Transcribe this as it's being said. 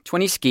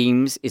20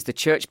 Schemes is the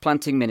church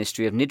planting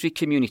ministry of Niddrie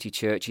Community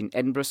Church in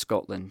Edinburgh,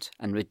 Scotland,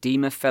 and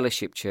Redeemer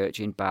Fellowship Church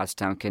in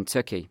Bardstown,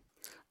 Kentucky.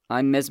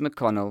 I'm Mez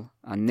McConnell,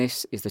 and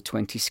this is the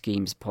 20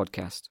 Schemes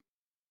podcast.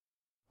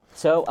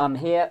 So I'm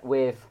here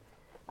with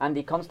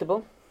Andy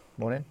Constable.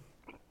 Morning.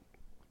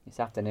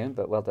 It's afternoon,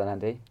 but well done,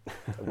 Andy.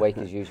 Awake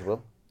as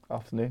usual.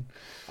 Afternoon.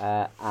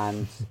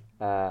 And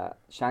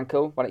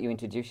Shanko, why don't you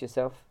introduce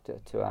yourself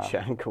to our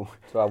Shanko.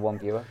 To our one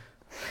viewer?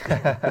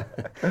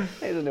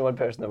 There's only one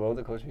person in the world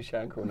that calls me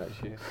Shanko, and that's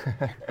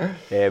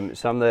you.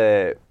 So I'm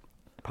the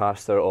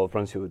pastor of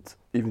Bruntsfield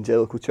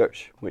Evangelical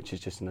Church, which is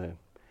just in the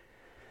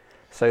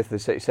south of the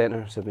city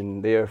centre. So I've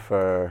been there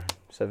for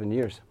 7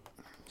 years.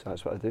 So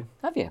that's what I do.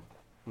 Have you?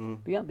 Mm.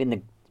 But you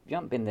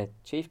haven't been the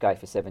chief guy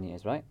for 7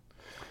 years, right?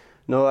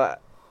 No,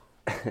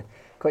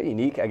 quite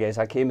unique, I guess.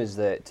 I came as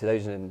the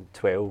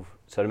 2012,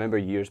 so I remember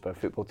years by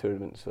football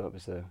tournament, so that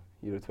was the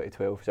year of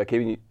 2012. So I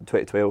came in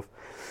 2012.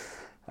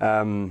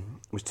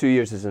 Was 2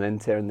 years as an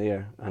intern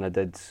there, and I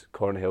did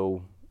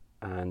Cornhill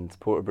and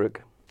Porterbrook.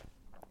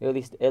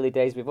 Early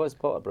days with us,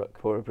 Porterbrook.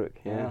 Porterbrook,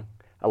 yeah.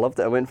 I loved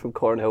it. I went from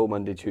Cornhill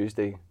Monday,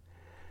 Tuesday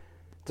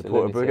to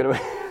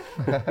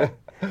Porterbrook.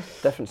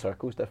 Different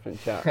circles,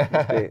 different chat. It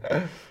was great.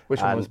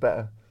 Which one was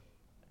better?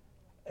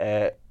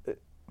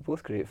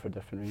 Both great for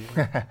different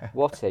reasons.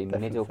 What a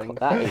middle class.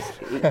 That is,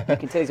 you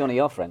can tell he's one of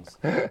your friends.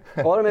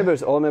 all I remember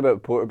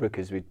about Porterbrook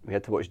is we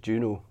had to watch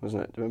Juno,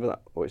 wasn't it? Do you remember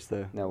that?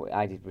 No,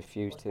 I did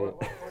refuse to.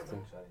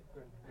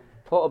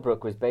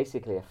 Porterbrook was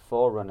basically a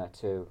forerunner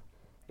to.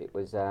 It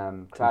was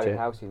Crowded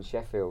House in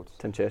Sheffield.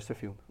 Tim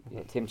Chesterfield.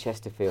 Yeah, Tim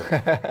Chesterfield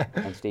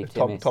and Steve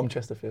Timmis. Tom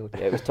Chesterfield.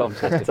 Yeah, it was Tom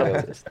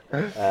Chesterfield.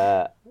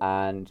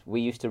 And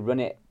we used to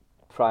run it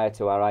prior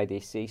to our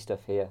IDC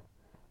stuff here,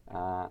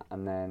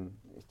 and then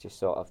it just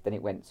sort of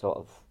it went sort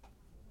of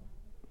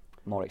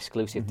more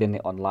exclusive, didn't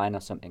it, online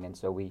or something, and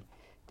so we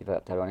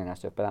developed our own in-house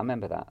stuff. But I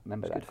remember that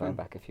going fun.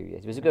 back a few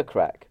years. It was a good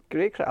crack.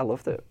 Great crack. I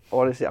loved it.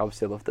 Honestly, I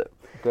absolutely loved it.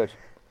 Good.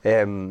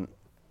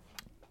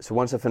 So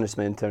once I finished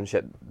my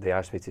internship, they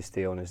asked me to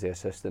stay on as the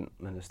assistant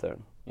minister.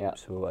 Yeah.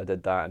 So I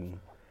did that and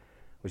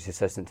was the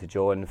assistant to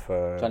John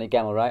for... Johnny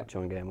Gemmell, right?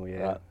 John Gemmell,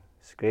 yeah. Right.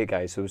 He's a great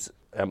guy. So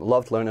I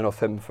loved learning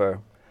off him for...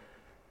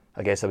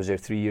 I guess I was there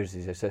 3 years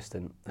as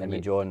assistant. And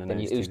with John... Then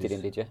you oosted him,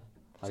 did you?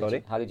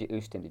 Sorry? How did you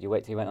oost him? Did you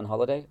wait till he went on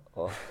holiday?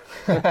 Or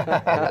how did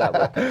that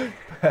work?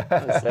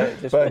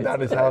 That's it. Burn down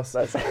his house.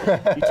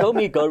 You told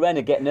me you'd go around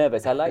and get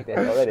nervous. I like this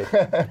already.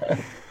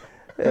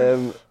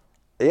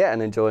 Yeah,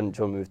 and then John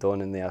moved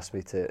on and they asked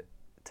me to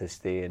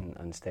stay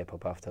and step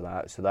up after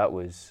that. So that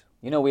was...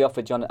 You know, I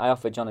offered John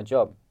a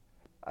job.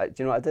 Do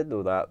you know, I did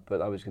know that,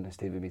 but I was going to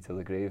stay with me till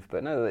the grave.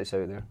 But now that it's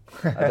out there...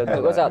 I did know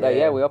it was that, out there,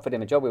 yeah. We offered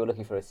him a job. We were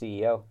looking for a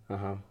CEO.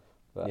 Uh-huh.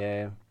 But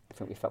yeah. I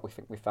think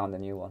we found a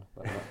new one,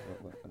 but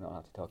we're not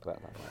allowed to talk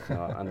about that.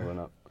 No, I know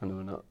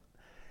we're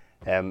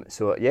not.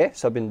 So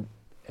I've been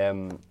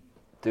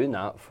doing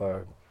that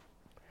for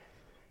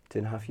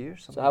 2.5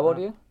 years. So how old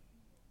are you?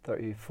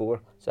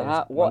 34. So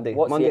Monday I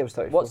was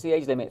 34. What's the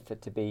age limit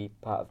to be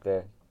part of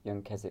the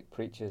Young Keswick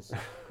Preachers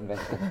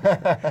Convention?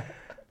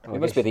 It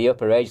must be the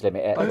upper age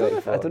limit at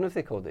 34. I don't know if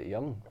they called it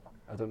young.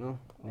 I don't know.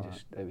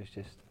 It was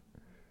just...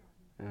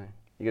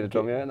 You going to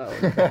drop me out on that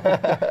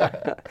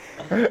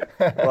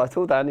one? Well, I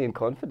told Andy in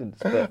confidence,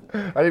 but...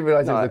 I didn't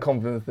realise it was a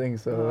confident thing,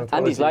 so...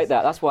 Andy's like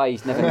that. That's why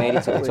he's never made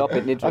it to the top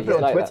in Niddrie. I put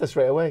it on Twitter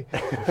straight away.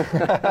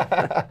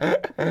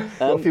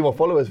 Got a few more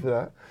followers for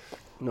that.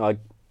 No,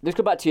 let's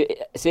go back to your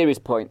serious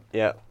point.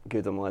 Yeah,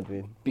 good, I'm glad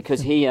we...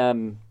 Because he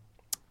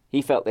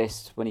felt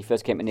this when he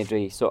first came to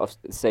Niddrie, sort of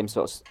the same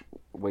sort of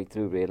way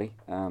through, really.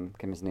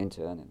 Came as an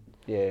intern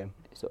and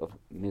sort of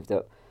moved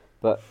up.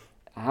 But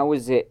how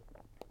was it...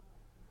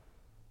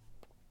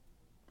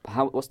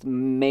 What's the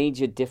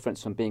major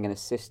difference from being an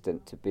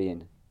assistant to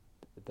being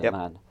the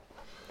man?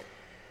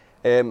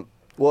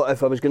 Well,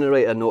 if I was going to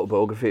write an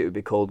autobiography, it would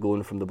be called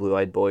Going from the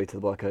Blue-Eyed Boy to the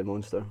Black-Eyed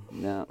Monster.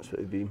 No. That's what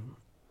it would be.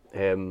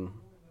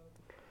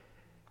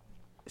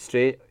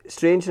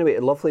 Strange in a way,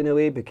 lovely in a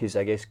way, because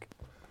I guess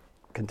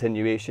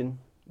continuation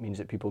means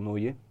that people know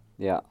you.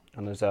 Yeah.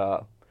 And there's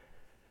a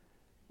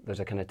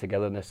kind of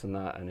togetherness in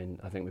that, and then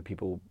I think when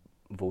people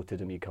voted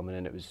and me coming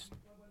in, it was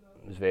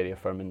very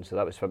affirming. So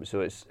that was fun.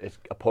 So it's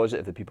a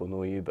positive that people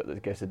know you, but I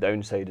guess the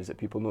downside is that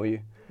people know you.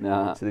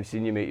 Nah. So they've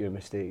seen you make your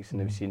mistakes, and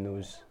they've seen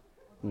those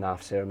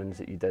naff sermons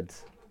that you did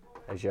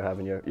as you're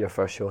having your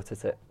first shot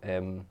at it.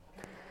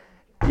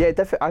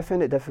 I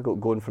found it difficult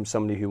going from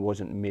somebody who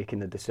wasn't making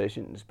the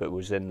decisions but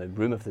was in the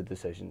room of the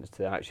decisions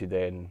to actually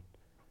then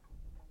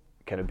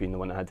kind of being the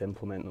one that had to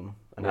implement them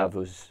and have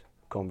those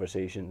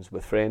conversations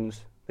with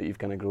friends that you've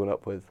kind of grown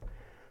up with.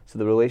 So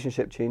the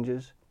relationship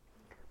changes.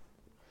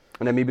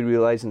 And then maybe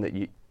realising that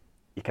you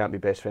can't be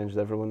best friends with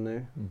everyone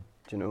now. Do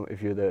you know,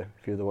 if you're the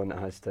one that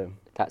has to...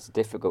 That's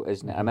difficult,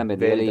 isn't it? I remember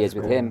the early years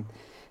with him.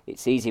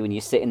 It's easy when you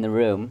sit in the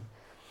room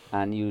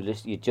and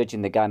you're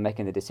judging the guy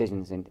making the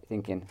decisions and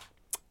thinking,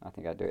 I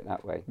think I'd do it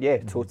that way. Yeah,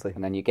 totally.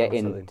 And then you get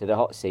into the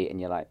hot seat and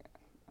you're like,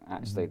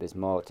 actually there's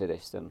more to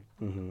this than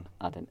Mm-hmm.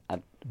 I'd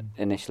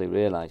initially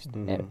realised.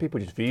 Mhm. People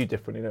just view you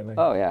differently, don't they?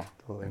 Oh yeah,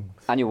 Totally.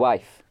 and your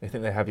wife. They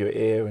think they have your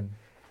ear, and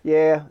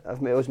Yeah, I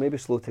was maybe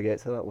slow to get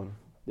to that one,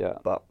 Yeah,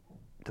 but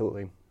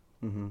totally.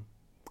 Mm-hmm.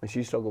 And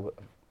she struggled with,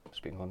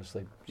 speaking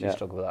honestly, she Yeah.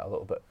 struggled with that a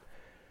little bit,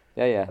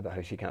 yeah. about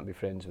how she can't be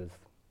friends with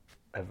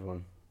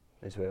everyone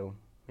as well.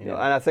 You know,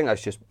 Yeah. and I think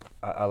that's just,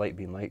 I like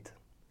being liked,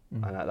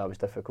 Mm. and that was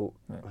difficult,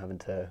 Yeah. having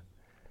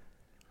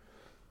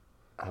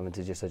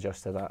to just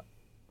adjust to that.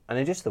 And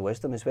then just the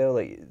wisdom as well,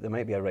 like there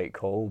might be a right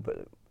call,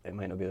 but it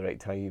might not be the right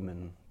time,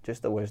 and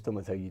just the wisdom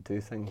with how you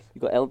do things.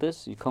 You got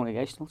elders. Your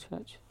congregational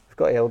church. We've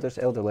got elders,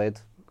 elder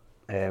led.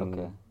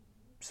 Okay.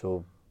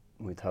 So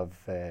we'd have,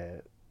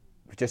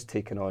 we've just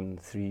taken on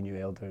 3 new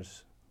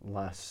elders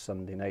last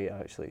Sunday night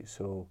actually,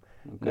 so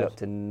now Good. up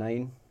to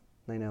nine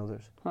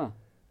elders. Huh.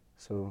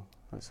 So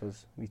that's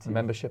us. We a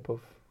membership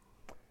of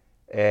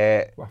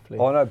roughly.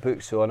 on our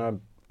books, so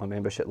on my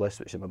membership list,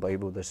 which is my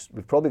Bible,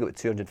 we've probably got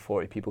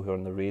 240 people who are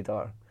on the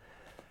radar.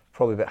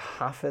 Probably about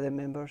half of them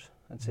members,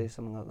 I'd say,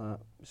 something like that.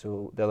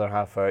 So the other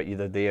half are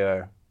either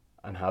there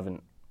and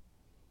haven't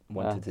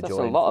wanted to That's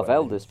join. a lot of for any-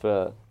 elders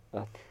for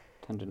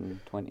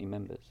 120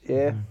 members.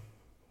 Yeah.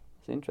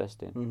 It's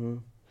interesting. Mm-hmm.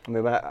 I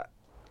mean,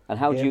 And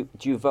how Yeah.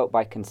 do you vote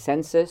by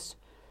consensus?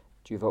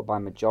 Do you vote by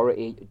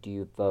majority? Do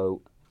you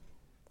vote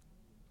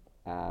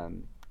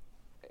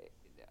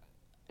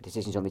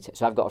decisions only?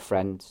 So I've got a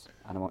friend,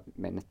 and I won't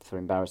mention it for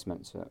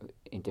embarrassment. So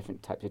in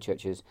different types of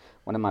churches,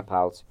 one of my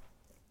pals,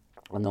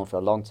 I've known for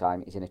a long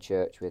time, is in a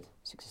church with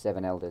 6 or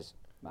 7 elders,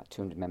 about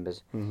 200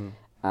 members, mm-hmm.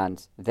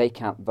 and they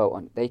can't vote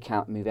on. They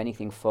can't move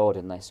anything forward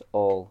unless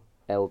all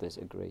elders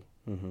agree.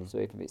 Mm-hmm. So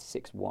if it's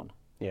 6-1,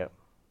 Yeah.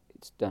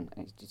 it's done.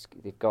 It's just,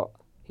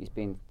 he's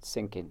been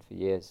sinking for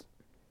years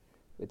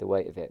with the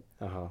weight of it.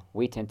 Uh-huh.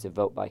 We tend to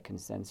vote by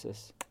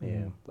consensus.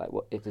 Yeah. Like,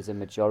 what if there's a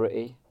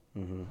majority?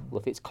 Mm-hmm. Well,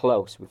 if it's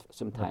close, we've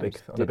sometimes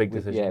on a big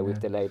decision, we've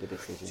yeah. delayed a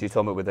decision. So you're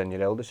talking about within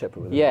your eldership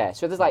or within? Yeah,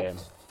 so there's like Yeah.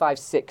 5,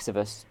 6 of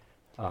us,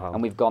 Uh-huh.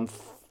 and we've gone,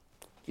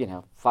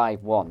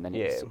 5-1, then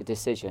it's Yeah. a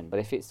decision. But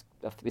if it's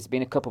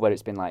been a couple where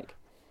it's been like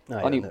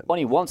Aye, only and it-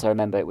 only once I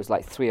remember it was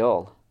like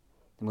 3-3.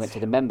 And we went to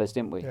the members,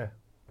 didn't we? Yeah.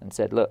 And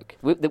said, look,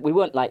 we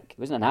weren't like, it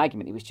wasn't an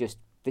argument. It was just,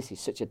 this is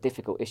such a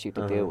difficult issue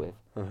to deal with.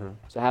 Uh-huh.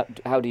 So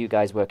how do you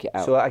guys work it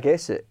out? So I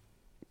guess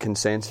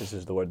consensus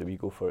is the word that we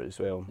go for as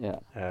well. Yeah.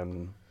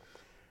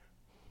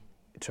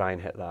 Try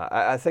and hit that.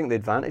 I think the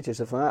advantages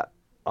of that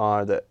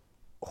are that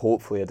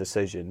hopefully a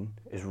decision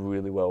is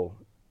really well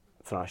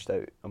thrashed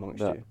out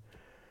amongst Yeah. you.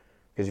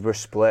 Because if we're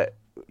split,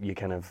 you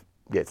kind of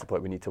get to the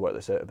point we need to work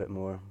this out a bit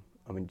more.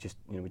 I mean,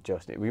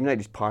 we might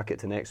just park it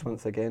to next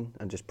month again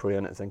and just pray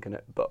on it, thinking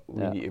it. But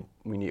we Yeah.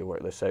 need to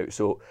work this out.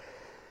 So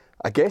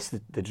I guess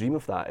the dream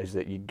of that is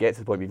that you get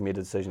to the point where you've made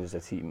a decision as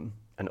a team,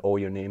 and all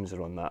your names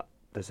are on that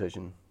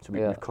decision. So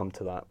Yeah. we've come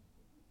to that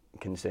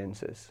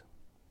consensus.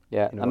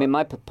 Yeah, You know I mean,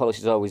 my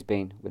policy has always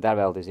been with our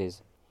elders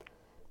is,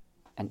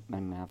 and I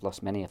mean, I've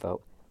lost many a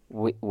vote,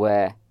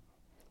 where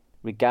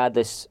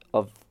regardless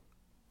of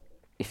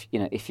if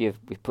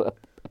we've put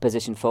a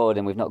position forward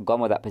and we've not gone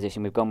with that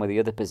position, we've gone with the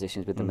other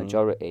positions with the Mhm.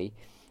 majority.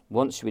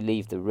 Once we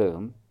leave the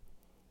room,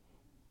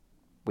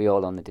 we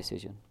all own the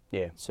decision.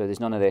 Yeah. So there's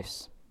none of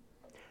this.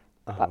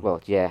 Uh-huh.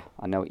 Well, yeah,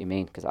 I know what you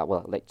mean because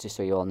just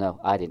so you all know,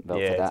 I didn't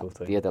vote Yeah, for that.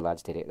 totally. The other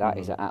lads did it. That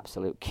is Mhm. an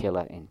absolute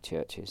killer in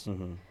churches.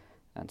 Mm-hmm.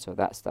 And so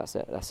that's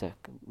a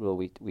rule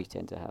we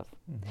tend to have.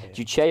 Mhm.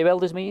 Do you chair your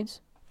elders'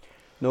 meetings?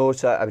 No,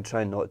 so I would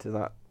try not to do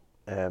that.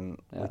 Yeah.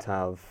 We'd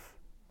have,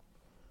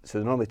 so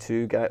there are normally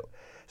 2 guys.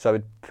 So I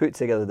would put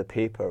together the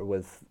paper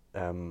with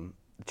the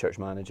church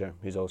manager,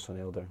 who's also an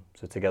elder.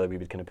 So together we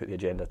would kind of put the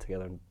agenda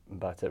together and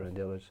bat it around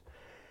the others.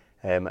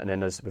 And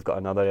then we've got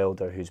another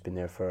elder who's been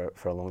there for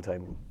a long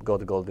time,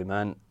 God, a godly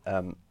man,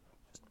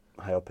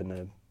 high up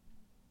in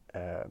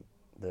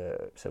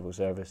the civil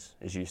service,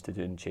 is used to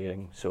doing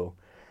chairing. So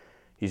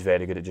he's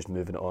very good at just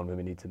moving it on when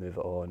we need to move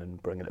it on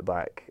and bringing it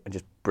back and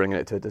just bringing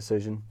it to a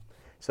decision.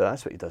 So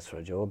that's what he does for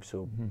a job.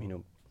 So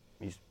Mhm.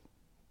 he's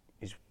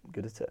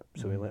good at it.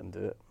 So we let him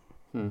do it.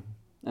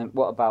 And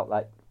what about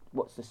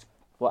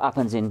what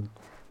happens in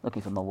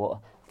looking for my water,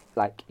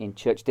 like in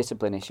church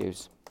discipline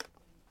issues?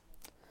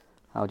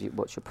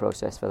 What's your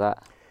process for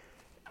that?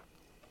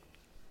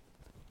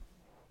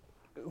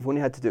 We've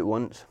only had to do it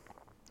once,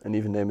 and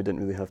even then we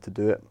didn't really have to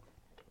do it.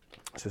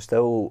 So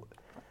still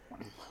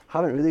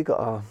haven't really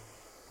got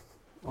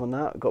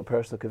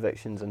personal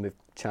convictions, and we've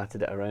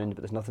chatted it around,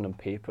 but there's nothing on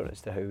paper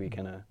as to how we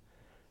kind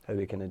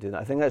of do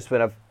that. I think that's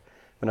when I've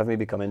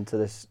maybe come into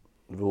this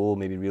role,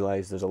 maybe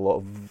realised there's a lot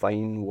of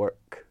vine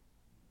work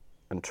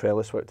and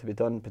trellis work to be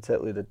done,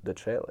 particularly the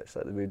trellis.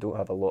 Like we don't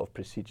have a lot of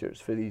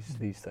procedures for these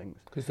things.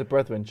 Because the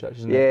Brethren Church,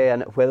 isn't it? Yeah,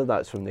 and whether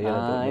that's from there,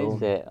 I don't know.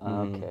 Is it?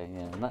 Mhm. Okay,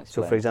 yeah. That's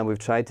So, for example, we've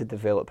tried to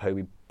develop how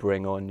we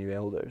bring on new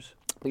elders.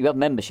 but you have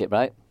membership,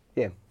 right?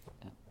 Yeah.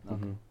 Okay.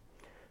 Mhm.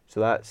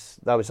 So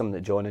that was something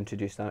that John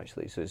introduced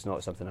actually. So it's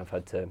not something I've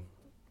had to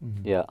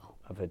Yeah.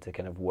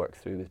 kind of work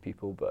through with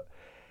people. But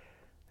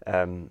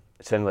it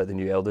sounded like the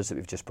new elders that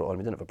we've just brought on,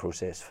 we didn't have a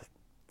process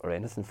or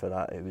anything for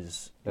that. It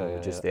was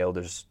the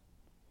elders.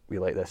 We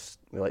like this.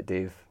 We like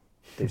Dave.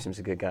 Dave seems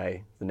a good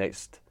guy. The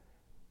next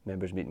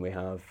members meeting we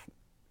have,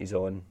 he's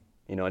on.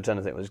 You know, I'm trying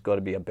to think there's got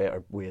to be a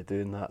better way of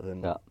doing that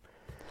than. Yeah.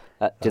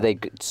 Do they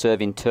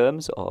serve in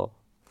terms or?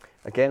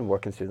 Again,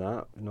 working through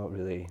that, not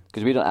really.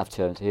 Because we don't have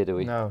terms here, do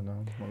we? No. Not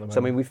at the moment. So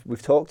I mean,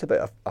 we've talked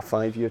about a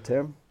 5-year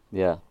term.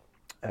 Yeah.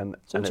 Some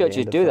and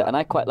churches do that, and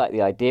I quite like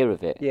the idea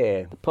of it.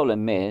 Yeah. The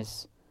problem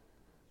is,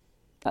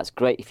 that's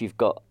great if you've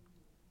got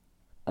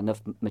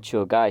enough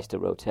mature guys to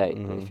rotate.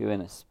 But if you're in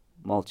a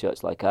small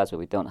church like ours where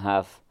we don't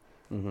have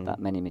that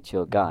many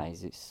mature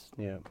guys, it's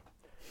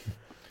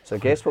So I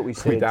guess what we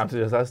said. Down to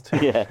just us two.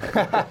 yeah.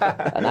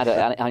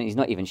 And he's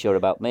not even sure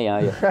about me,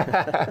 are you?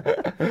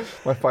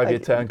 My 5-year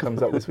term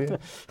comes up this week.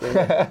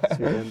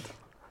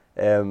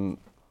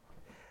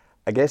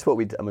 I guess what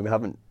we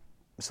haven't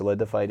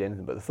solidified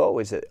anything, but the thought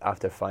was that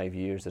after 5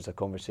 years, there's a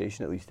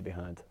conversation at least to be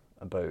had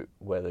about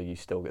whether you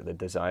still get the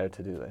desire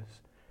to do this.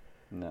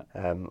 No.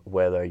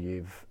 Whether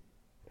you've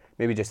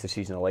maybe just the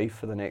season of life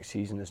for the next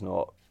season is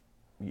not,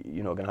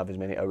 you're not going to have as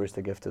many hours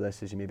to give to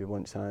this as you maybe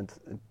once had.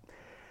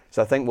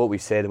 So I think what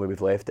we've said and where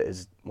we've left it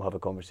is we'll have a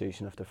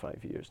conversation after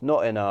 5 years.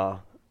 Not in a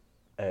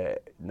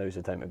now's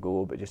the time to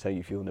go, but just how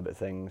you feeling about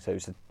things.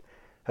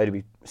 How do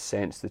we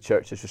sense the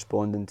church is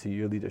responding to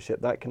your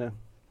leadership? That kind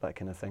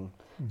of thing.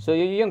 So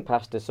you're a young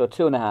pastor, so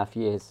 2.5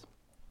 years.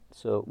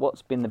 So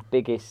what's been the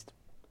biggest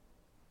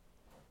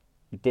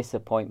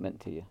disappointment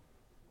to you?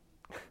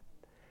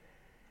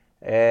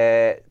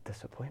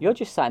 Disappointment. You're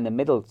just sat in the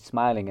middle,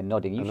 smiling and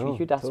nodding. You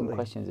should ask totally. some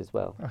questions as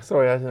well. Oh,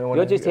 sorry, I don't want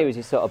You're just here as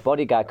your sort of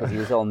bodyguard because he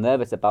was all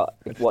nervous about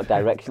what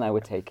direction I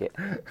would take it.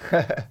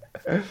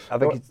 If I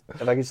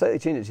could slightly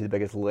change it to the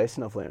biggest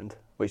lesson I've learned,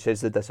 which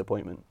is the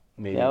disappointment.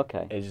 Maybe, Yeah,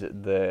 okay. Is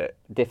the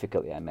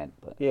Difficulty, I meant.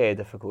 But. Yeah,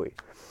 difficulty.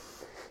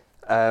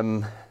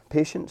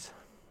 Patience.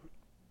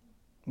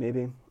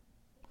 Maybe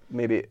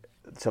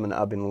something that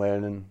I've been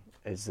learning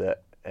is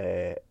that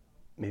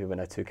maybe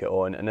when I took it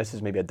on, and this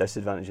is maybe a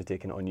disadvantage of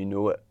taking it on, you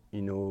know it,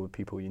 you know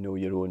people, you know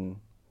your own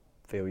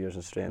failures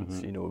and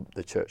strengths, you know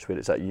the church where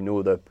it's at, you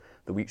know the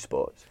weak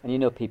spots. And you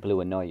know people who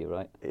annoy you,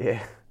 right?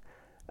 Yeah.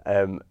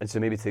 And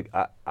so maybe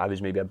I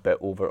was maybe a bit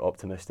over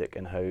optimistic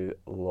in how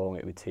long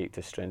it would take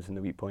to strengthen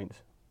the weak points.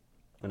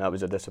 And that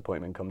was a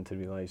disappointment coming to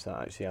realise that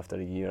actually after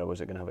a year I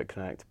wasn't going to have it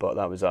cracked. But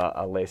that was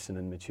a lesson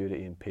in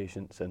maturity and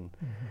patience. And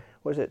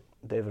what is it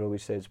Dever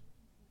always says?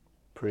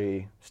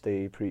 Pray,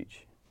 stay,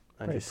 preach.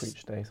 And Pray, preach,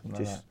 stay, something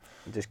like that.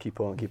 Just keep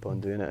on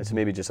doing it. It's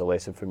maybe just a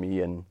lesson for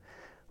me in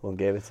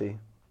longevity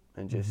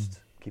and just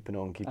keeping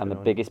on. And the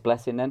biggest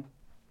blessing then?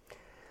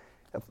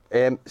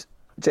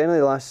 Generally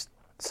the last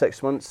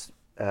 6 months,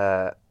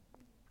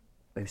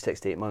 maybe 6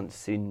 to 8 months,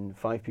 seen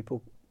 5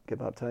 people get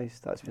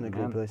baptised. That's been a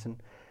great blessing.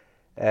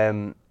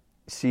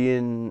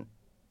 Seeing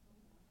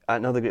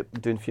another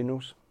great, doing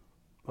funerals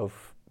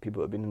of people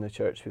that have been in the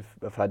church.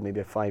 I've had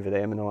maybe 5 of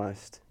them in the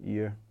last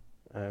year.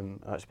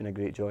 That's been a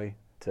great joy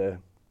to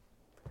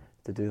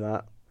do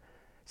that.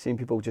 Seeing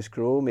people just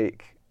grow,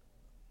 make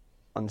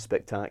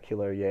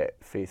unspectacular yet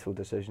faithful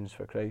decisions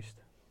for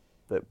Christ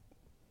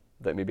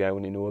that maybe I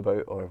only know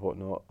about or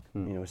whatnot.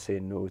 You know,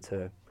 saying no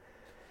to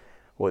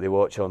what they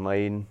watch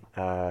online.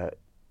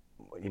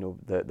 You know,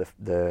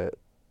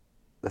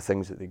 the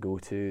things that they go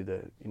to,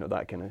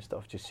 that kind of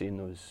stuff. Just seeing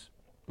those,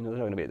 they're not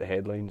going to make the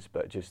headlines,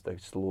 but just the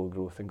slow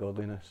growth in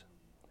godliness.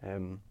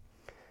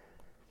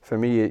 For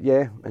me,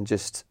 and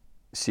just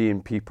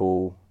seeing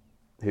people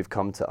who've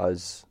come to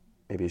us,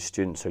 maybe as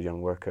students or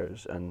young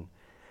workers, and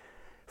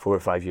 4 or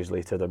 5 years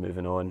later they're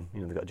moving on.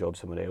 They've got a job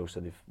somewhere else,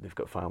 or they've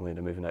got family and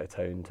they're moving out of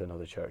town to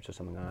another church or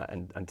something like that,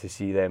 and to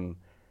see them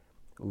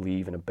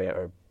leave in a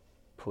better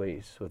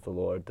place with the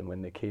Lord than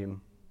when they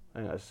came. I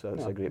think that's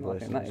a great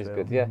blessing. That is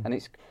good, yeah. And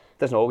it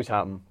doesn't always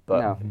happen,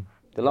 but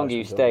the longer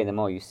you stay, the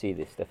more you see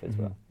this stuff as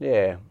well.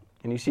 Yeah,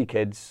 and you see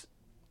kids,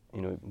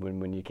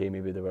 when you came,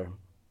 maybe there were,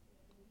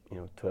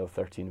 12,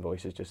 13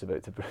 voices just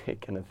about to break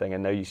kind of thing,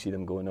 and now you see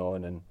them going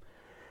on and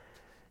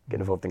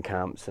getting involved in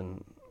camps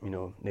and,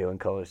 nailing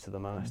colours to the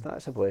mast.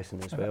 That's a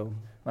blessing as well.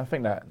 I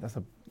think that's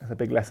a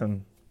big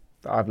lesson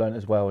that I've learned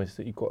as well, is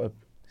that you've got to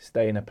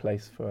stay in a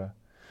place for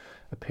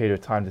a period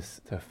of time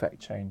to affect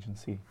change and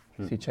see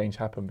change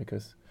happen,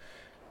 because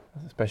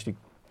especially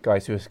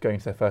guys who are going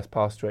to their first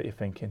pastorate, you're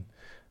thinking,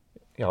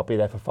 I'll be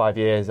there for 5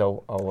 years,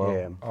 I'll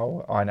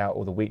iron out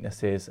all the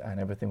weaknesses and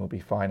everything will be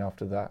fine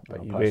after that.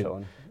 But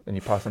then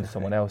you pass on to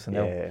someone else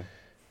and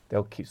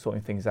they'll keep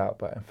sorting things out.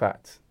 But in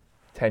fact,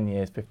 10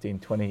 years, 15,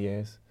 20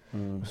 years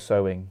of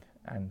sowing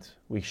and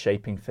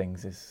reshaping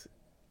things is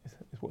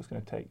what it's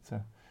going to take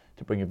to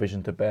bring a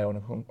vision to bear on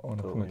a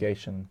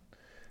congregation.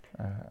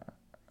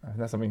 And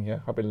that's something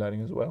I've been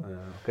learning as well.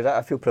 Because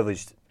I feel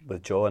privileged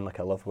with John.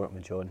 I love working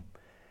with John.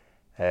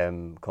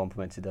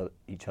 Complemented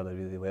each other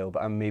really well.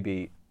 But I'm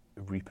maybe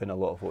reaping a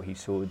lot of what he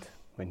sowed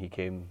when he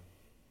came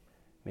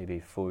maybe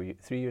 3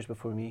 years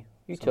before me.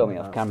 You something told me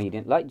like off that. camera you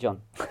didn't like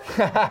John. What's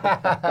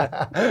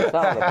that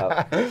all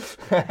about?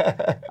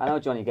 I know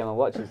Johnny Gemma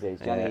watches these.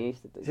 Johnny Yeah.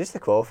 used to do. Just to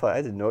qualify,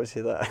 I did not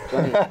say that.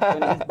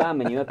 Johnny's banned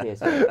when you up here.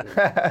 So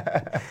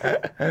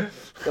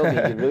told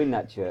me you ruined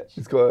that church.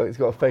 He's got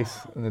a face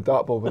and a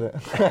dartboard with it.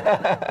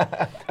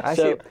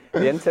 Actually,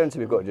 the interns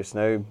we've got just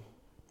now,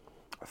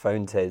 I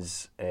found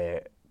his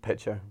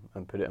picture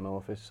and put it in my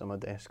office on my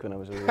desk when I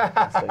was away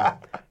last time.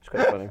 It's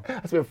quite funny.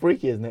 That's a bit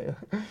freaky, isn't it?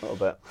 A little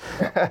bit.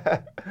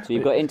 So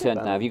you've got interns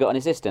now. Have you got an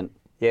assistant?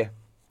 Yeah,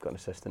 got an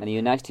assistant. And are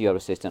you nice to your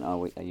assistant?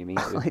 Or are you mean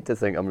I to? like to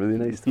think I'm really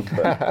nice to him.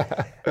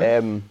 But,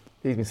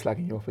 He's been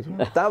slagging you off as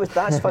well.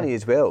 that's funny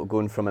as well,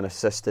 going from an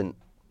assistant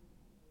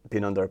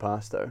being under a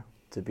pastor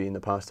to being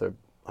the pastor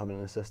having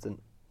an assistant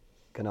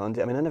kind of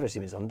under. I mean, I never see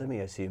him as under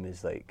me. I see him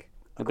as like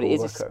a But it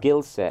is a co-worker.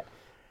 skill set.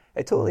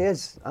 It totally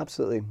is,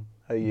 absolutely.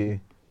 How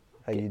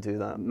you do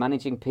that.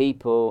 Managing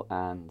people,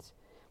 and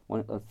one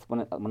of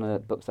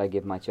the books I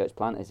give my church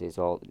planters is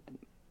all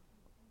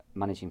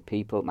managing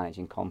people,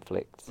 managing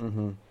conflict,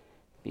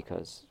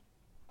 because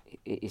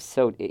it's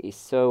so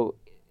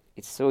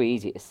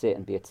easy to sit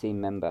and be a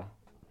team member,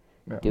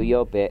 do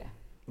your bit.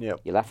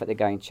 Yep. You laugh at the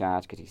guy in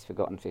charge because he's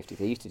forgotten 50.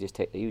 They used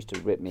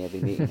to rip me every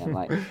meeting. I'm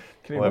like,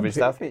 Or every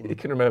staff meeting. He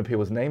couldn't remember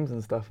people's names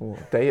and stuff and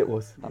what day it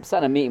was. I'm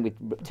sat in a meeting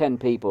with 10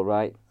 people,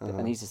 right?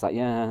 And he's just like,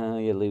 yeah,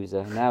 you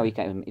loser. Now he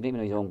don't even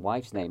know his own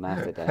wife's name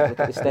half the day. Look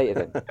at the state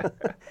of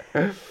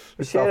him.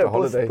 We share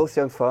it, both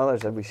young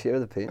fathers, and we share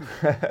the pain.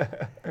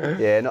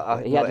 Yeah, no,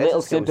 He had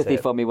little sympathy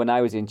for me when I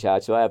was in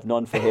charge, so I have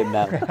none for him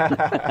now.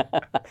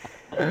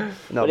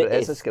 No, but it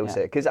is a skill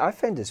set. Because I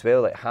found as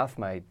well, like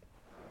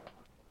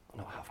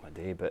not half my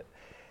day, but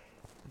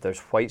there's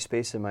white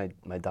space in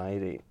my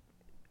diary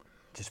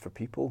just for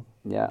people.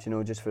 Yeah. Do you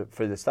know, just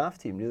for the staff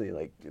team, really.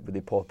 Like, would they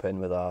pop in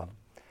with I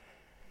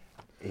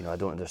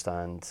don't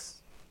understand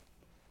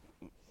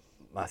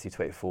Matthew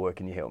 24,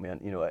 can you help me? And,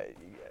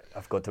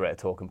 I've got to write a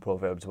talk in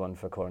Proverbs 1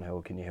 for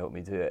Cornhill, can you help me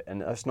do it?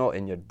 And that's not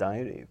in your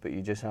diary, but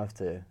you just have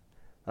to,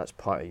 that's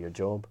part of your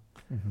job.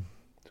 Mm-hmm.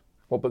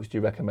 What books do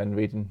you recommend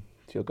reading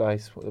to your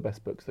guys? What are the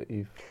best books that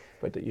you've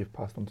read that you've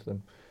passed on to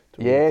them?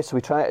 Yeah, so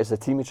we try, as a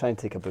team, we try and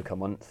take a book a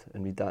month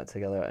and read that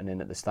together, and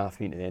then at the staff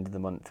meeting at the end of the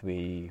month,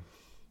 we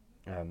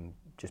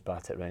just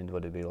bat it around.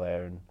 What did we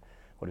learn?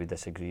 What did we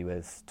disagree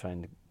with? Try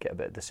and get a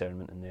bit of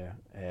discernment in there.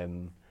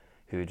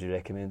 Who would you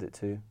recommend it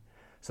to?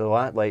 So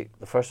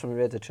the first one we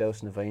read, The Trellis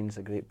and the Vines,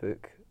 a great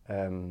book.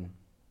 The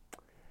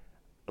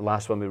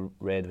last one we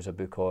read was a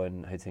book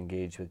on how to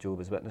engage with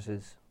Jehovah's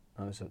Witnesses.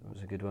 That was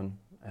a good one.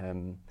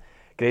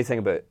 Great thing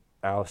about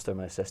Alistair,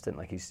 my assistant,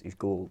 like he's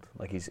gold.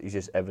 Like he's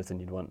just everything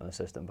you'd want an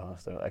assistant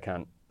pastor. I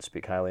can't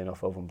speak highly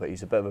enough of him, but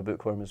he's a bit of a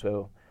bookworm as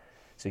well.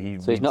 So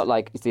he's not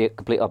like, he's the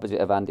complete opposite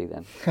of Andy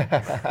then.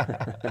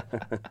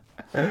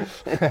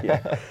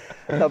 Yeah.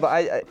 No, but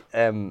I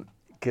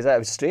because it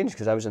was strange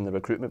because I was in the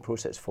recruitment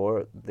process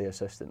for the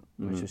assistant,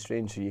 which was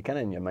strange. So you kind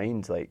of in your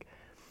mind like,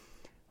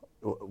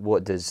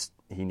 what does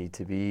he need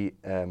to be?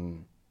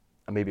 And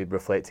maybe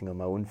reflecting on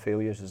my own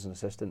failures as an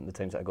assistant, the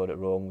times that I got it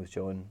wrong with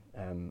John.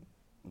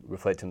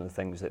 Reflecting on the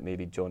things that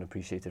maybe John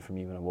appreciated from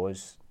me when I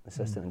was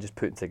assistant, and just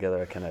putting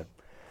together a kind of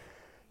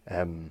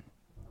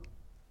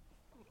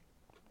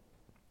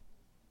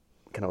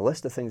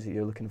list of things that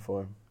you're looking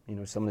for.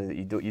 Somebody that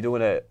you don't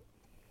want to.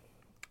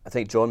 I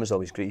think John was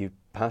always great. He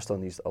passed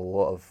on a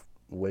lot of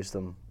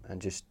wisdom,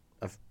 and just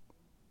I've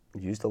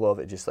used a lot of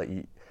it. Just like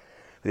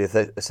with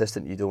the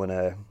assistant, you don't want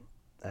to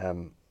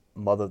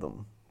mother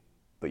them,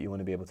 but you want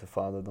to be able to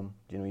father them.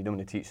 You don't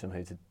want to teach them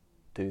how to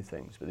do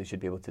things, but they should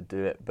be able to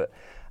do it. But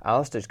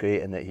Alistair's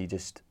great in that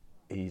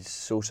he's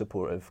so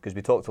supportive, because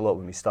we talked a lot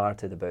when we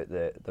started about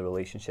the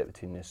relationship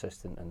between the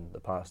assistant and the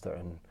pastor,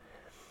 and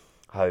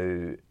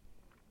how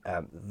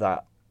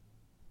that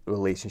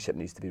relationship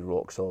needs to be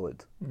rock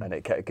solid. And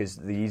because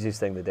the easiest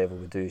thing the devil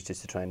would do is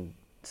just to try and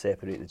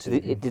separate the two. So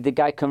did the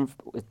guy come?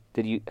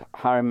 Did you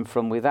hire him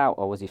from without,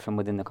 or was he from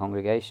within the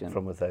congregation?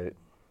 From without.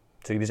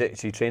 So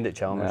he trained at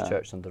Chalmers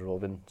Church under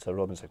Robin. So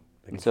Robin's a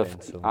good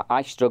friend. So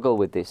I struggle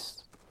with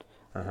this.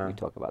 We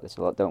talk about this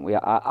a lot, don't we?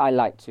 I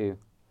like to.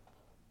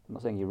 I'm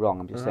not saying you're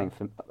wrong. I'm just saying,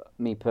 for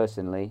me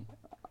personally,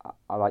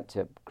 I like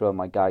to grow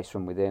my guys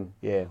from within.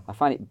 Yeah. I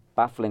find it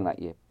baffling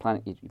that you're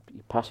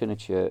pastoring a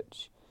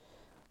church.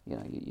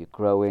 You're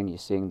growing. You're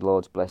seeing the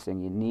Lord's blessing.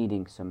 You're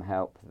needing some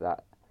help,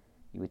 that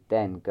you would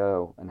then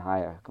go and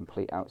hire a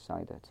complete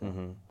outsider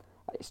to.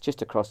 It's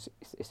just across.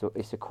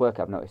 It's a quirk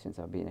I've noticed since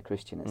I've been a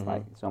Christian. It's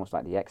like it's almost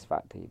like the X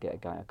Factor. You get a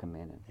guy who come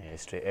in and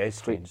it's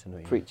strange,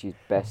 preach his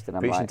best, and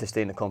I'm preaching like, to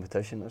stay in the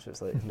competition. That's what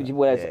it's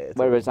like.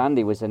 Whereas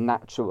Andy was a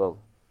natural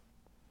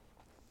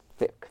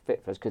fit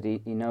for us, because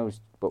he knows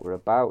what we're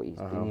about. He's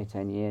been here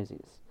 10 years.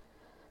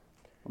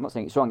 I'm not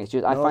saying it's wrong. It's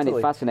just I find it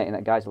fascinating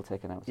that guys will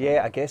take an outsider.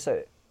 Yeah, I guess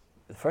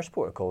the first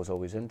port of call is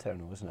always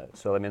internal, isn't it?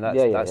 So I mean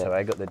that's how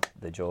I got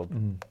the job.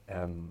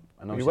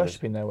 Were you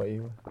worshipping there, were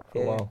you,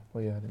 for a while?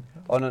 Well, yeah, I didn't.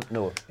 Oh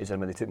no! Is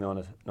when they took me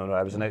on? No,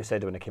 I was an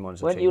outsider when I came on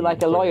as a Weren't trainee. you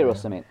like a lawyer or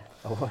something?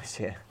 I was,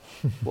 yeah.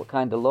 What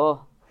kind of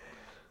law?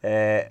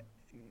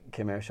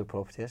 commercial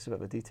property. This is a bit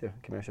of a detour.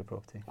 Commercial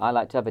property. I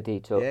like to have a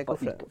detour. Yeah, go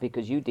for it.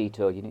 Because you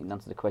detour, you didn't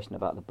answer the question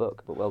about the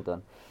book, but well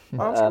done.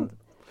 Oh,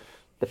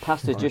 The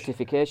Pastor's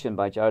Justification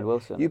by Jared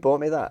Wilson. you bought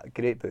me that.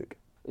 Great book.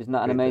 Isn't that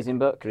an Great amazing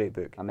book? Great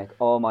book. I make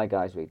all my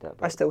guys read that book.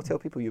 I still tell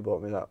people you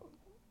bought me that.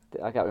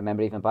 I can't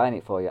remember even buying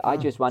it for you. I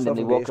just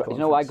randomly Southern walk Gates around. You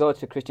know, I Conference. go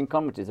to Christian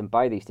conferences and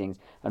buy these things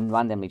and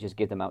randomly just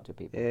give them out to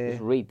people. Yeah.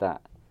 Just read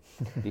that.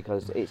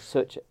 Because it's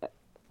such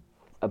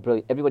a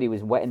brilliant... Everybody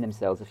was wetting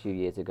themselves a few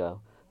years ago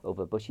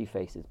over Bushy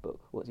Face's book.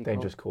 What's he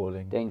Dangerous called?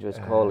 Calling. Dangerous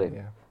Calling.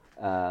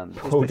 Yeah.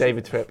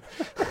 David Tripp.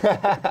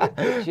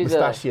 She's a-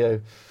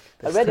 Mustachio.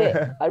 I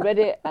read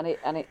it and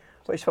it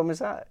Which one was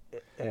that?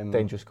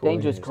 Dangerous Calling.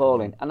 Dangerous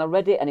Calling. And I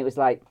read it and it was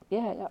like,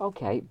 yeah,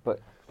 okay,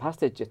 but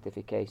Pastor's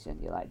Justification,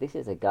 you're like, this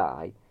is a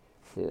guy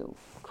who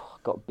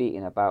got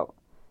beaten about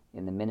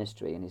in the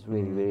ministry and is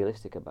really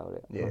realistic about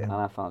it. Yeah. And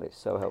I found it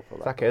so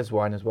helpful. Zach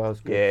Eswine as well is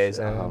good. Yeah, it's,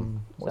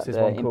 what's Is his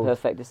that one the called?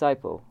 Imperfect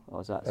Disciple?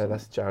 Or is that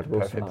That's Jared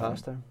Wilson. Perfect Oh.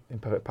 Pastor.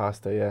 Imperfect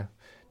Pastor, yeah.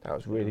 That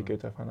was really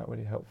good. I found that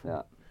really helpful.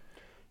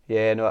 Yeah.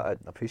 Yeah, no, I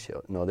appreciate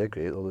it. No, they're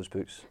great, all those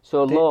books.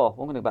 So Did- law, I'm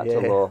going to go back to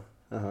Yeah. law.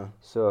 Uh-huh.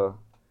 So,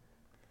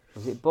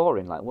 was it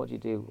boring? Like, what do you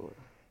do?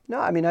 No,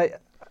 I mean, I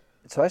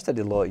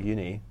studied law at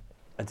uni,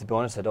 and to be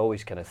honest, I'd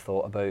always kind of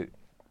thought about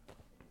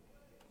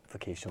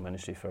vocational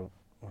ministry, for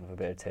want of a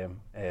better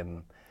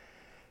term.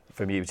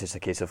 For me, it was just a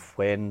case of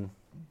when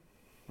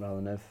rather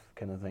than if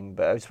kind of thing.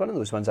 But it was one of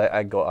those ones.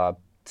 I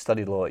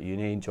studied law at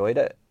uni, enjoyed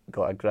it,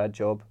 got a grad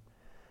job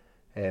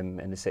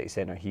in the city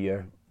centre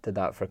here. Did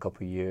that for a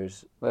couple of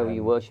years. Where were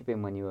you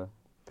worshipping when you were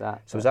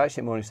that? So it was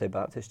actually at Morningside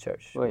Baptist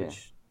Church, Oh, yeah.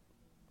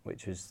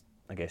 which is,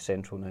 I guess,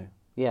 central now.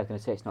 Yeah, I was going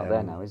to say it's not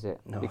there now, is it?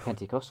 no. Big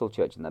Pentecostal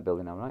church in that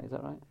building now, right? Is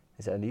that right?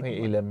 Is it an I think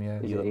Eden? Elam, yeah.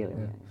 Is it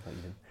Elim?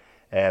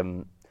 Yeah.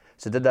 Yeah.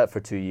 So I did that for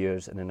 2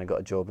 years, and then I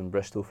got a job in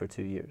Bristol for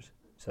 2 years.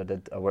 So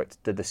did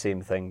the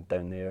same thing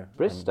down there.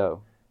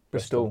 Bristol.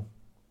 Bristol.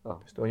 Oh.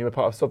 Bristol. And you were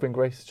part of Sovereign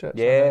Grace Church?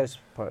 Yeah, I was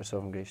part of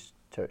Sovereign Grace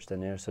Church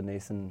down there. So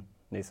Nathan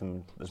was my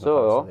pastor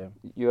So, there.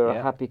 you're Yeah.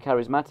 a happy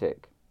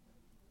charismatic.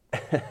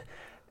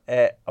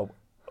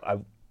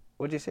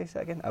 What did you say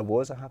again? I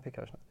was a happy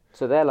charismatic.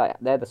 So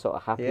they're the sort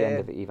of happy end Yeah.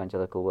 of the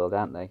evangelical world,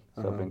 aren't they?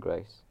 Uh-huh. Sovereign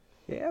Grace.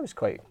 Yeah, I was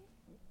quite.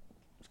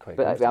 But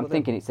comfortable I'm there.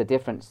 thinking it's a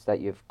difference that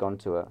you've gone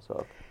to a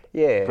sort of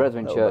Yeah,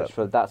 Brethren a little church. bit.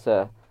 For that's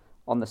a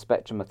on the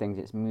spectrum of things,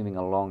 it's moving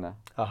along a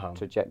Uh-huh.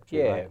 trajectory.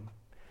 Yeah, Right?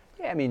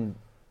 yeah. I mean,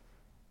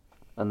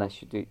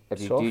 Unless you do,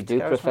 do you Soft do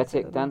charismatic, prophetic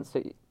I think. dance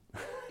at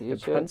your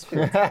church?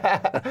 Mansfield.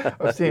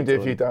 I've seen him do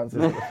a few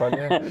dances at the front,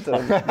 yeah. We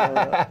don't,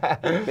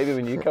 no. Maybe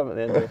when you come at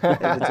the end of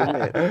the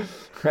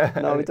June,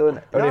 mate. No, we don't.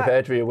 Only No,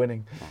 if Airdrie are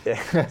winning.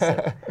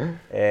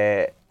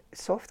 Yeah.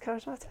 Soft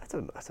charismatic. I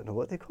don't know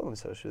what they call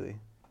themselves really.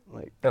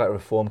 Like, They're like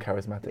reform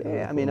charismatic.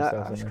 yeah. I mean,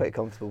 I was quite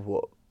comfortable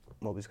with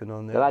what was going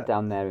on there. The lad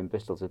down there in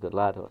Bristol's a good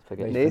lad. I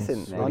forget his Nathan.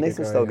 name. Oh, Nathan's Nathan's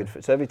guy, still yeah.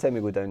 good. So every time we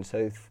go down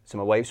south, so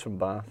my wife's from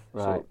Bath.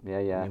 Right. So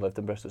Yeah. we lived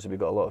in Bristol, so we've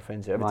got a lot of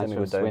friends there. Every Mine's time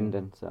we from go down.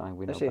 Swindon, so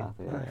we know Is she? Bath.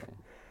 Yeah, Right.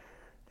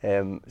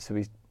 yeah.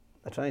 So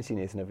I try and see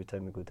Nathan every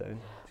time we go down.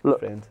 He's a Look.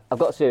 good friend. I've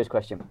got a serious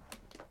question.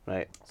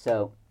 Right.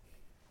 So,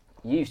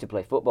 you used to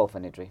play football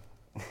for Niddry.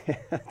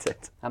 That's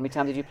it. How many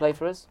times did you play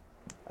for us?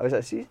 I was at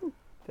a season.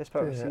 Best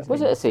part of the Yeah. season.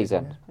 Was it a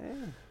season?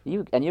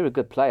 Yeah. You're a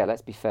good player.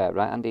 Let's be fair,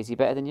 right? Andy, is he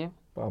better than you?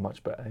 Well,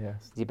 much better,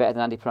 yes. Is he better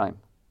than Andy Prime?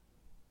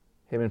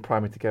 Him and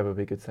Primary together would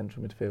be a good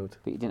central midfield.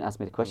 But you didn't ask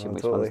me the question. No,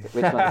 Which totally.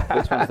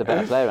 which one's the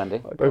better player, Andy?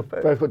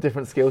 Both got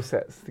different skill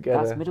sets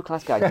together. That's middle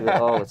class guys do it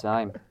all the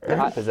time.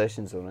 Different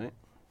positions, though, right?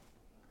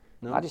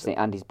 No, I just think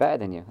Andy's better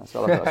than you. That's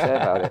all I've got to say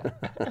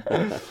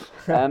about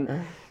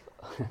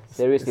it.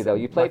 Seriously though,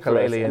 you played for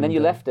us, Makelele and then you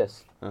and, left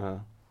us. Uh-huh.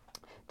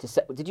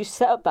 Did you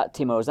set up that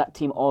team, or was that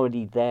team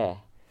already there?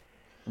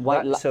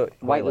 White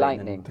White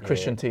Lightning. The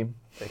Christian team.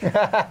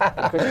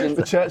 Christian,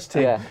 The church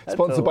team. Yeah.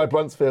 Sponsored by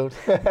Brunsfield.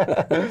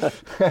 I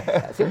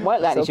think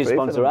White Lightning So should brave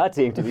for sponsor them. our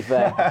team, to be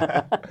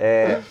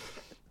fair.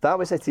 That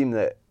was a team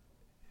that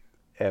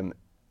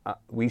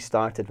we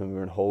started when we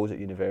were in halls at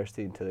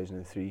university in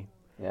 2003,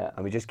 Yeah.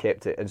 and we just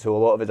kept it. And so a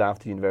lot of us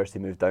after university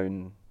moved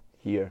down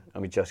here,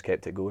 and we just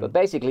kept it going. But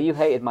basically, you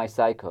hated my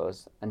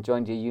psychos and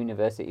joined your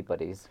university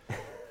buddies,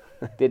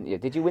 didn't you?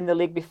 Did you win the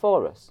league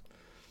before us?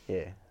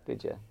 yeah.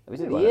 Did you?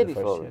 Was We it the won year the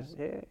first before year. us?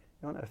 Yeah,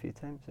 we won it a few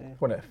times. Yeah.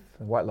 Won it.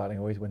 White Lightning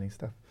always winning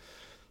stuff.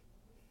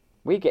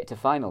 We get to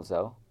finals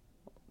though.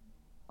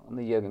 On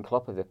the Jurgen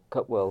Klopp of the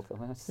Cup World. I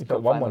mean, that's You've Cup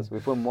got one finals.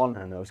 We've won one.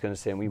 And I was going to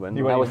say, and we win.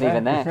 You I weren't wasn't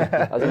even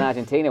there. I was in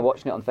Argentina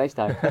watching it on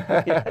FaceTime.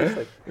 Yeah, it's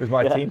like- It was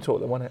my team talk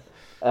that won it.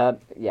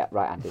 Yeah,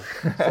 right, Andy.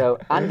 So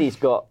Andy's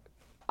got.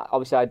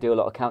 Obviously, I do a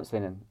lot of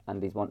counselling and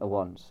Andy's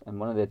one-to-ones, and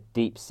one of the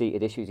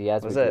deep-seated issues he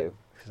has Was with it? you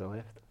Because I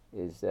left.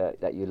 is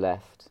that you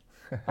left.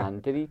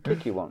 And did he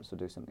kick you once or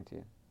do something to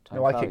you? Try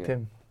No, and I foul kicked you?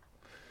 him.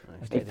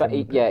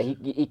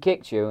 He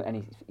kicked you,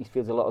 and he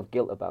feels a lot of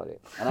guilt about it.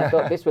 And I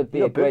thought this would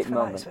be a great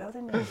moment. Well,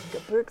 didn't you? You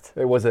got booked.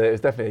 It was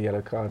definitely a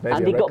yellow card. Maybe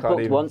Andy a red got card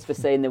booked even. once for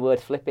saying the word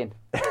flipping.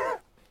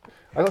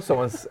 I got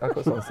someone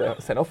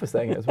sent off for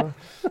saying it as well.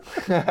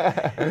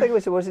 The thing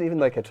was, it wasn't even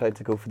like I tried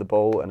to go for the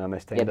ball and I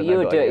missed time. Yeah, but you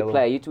were a dirty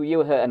player. You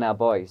were hurting our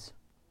boys.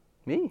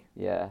 Me?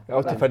 Yeah. I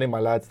was defending my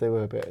lads. They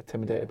were a bit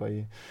intimidated by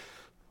you.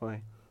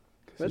 Why?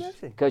 When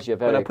actually? Because you're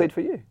very. When I played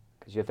for you?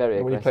 Because you're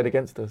very. When you played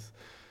against us.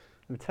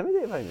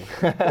 Intimidated by me?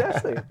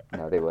 Seriously?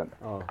 No, they weren't.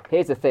 Oh.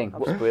 Here's the thing.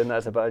 I'm just wearing that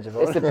as a badge of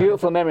honour. It's the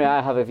beautiful memory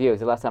I have of you.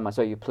 The last time I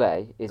saw you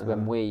play is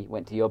when we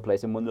went to your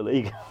place and won the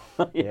league.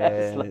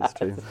 Yes, it's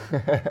true.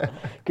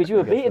 Because you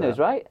were Good for beating us,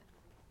 that. right?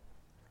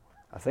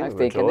 I think we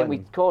were and then drawing.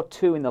 we scored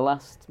 2 in the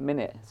last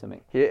minute or something.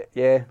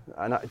 Yeah.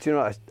 And do you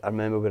know what? I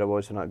remember where I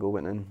was when that goal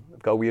went in.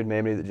 I've got a weird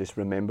memory that just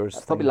remembers.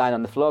 Probably lying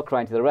on the floor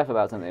crying to the ref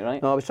about something,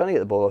 right? No, I was trying to get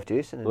the ball off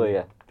Jason. And Oh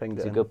yeah, pinged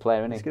he's it a in. good player,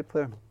 isn't He's he? a good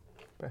player.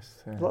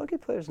 Best. There's a lot of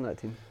good players in that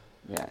team.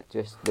 Yeah,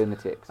 just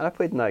lunatics. And I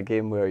played in that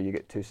game where you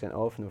get 2 sent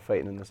off and they're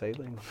fighting on the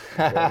sideline.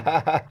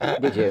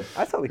 Did you?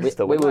 I thought we could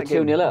still We win were that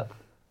game. 2-0 up,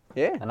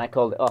 Yeah. and I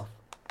called it off.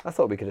 I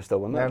thought we could have still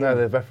won that No,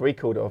 game. the referee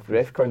called it off.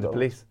 Ref Phoned called the it off.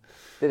 police.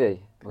 Did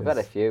he? We've had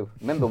a few.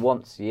 Remember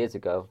once, years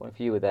ago, one of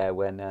you were there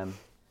when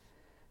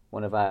we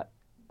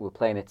were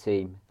playing a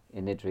team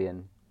in Niddrie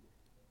and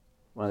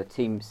one of the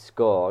teams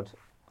scored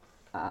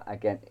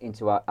again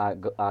into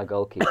our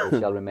goalkeeper,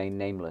 who shall remain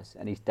nameless,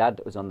 and his dad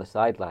was on the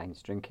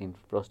sidelines drinking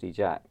Frosty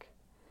Jack,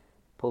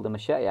 pulled a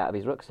machete out of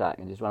his rucksack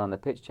and just ran on the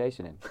pitch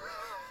chasing him.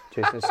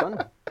 Chasing his son.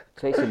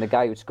 Chasing the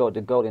guy who scored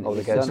the goal into Oh,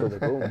 the his guy who son. scored the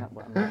goal. I'm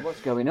like, what's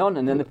going on?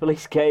 And then the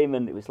police came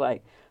and it was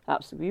like,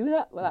 absolutely, you were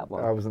that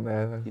one? I wasn't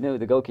there. Though. You know who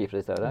the goalkeeper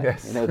is though, right?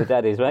 Yes. You know who the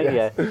dad is, right?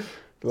 Yes. Yeah.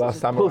 The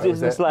last time Pulled I was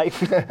his there.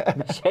 like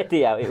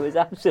machete out. It was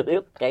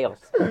absolute chaos.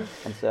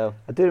 And so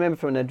I do remember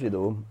from Niddrie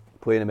though,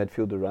 playing in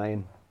midfield with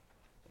Ryan.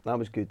 That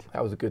was good.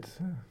 That was a good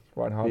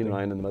Ryan Me Harding. and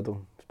Ryan in the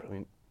middle. It's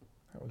brilliant.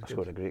 That was I good.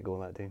 scored a great goal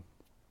that day.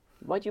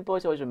 why do you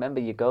boys always remember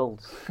your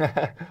goals?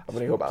 I've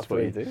only got about That's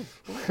what you 3. do.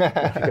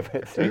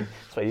 About 3.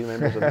 That's why you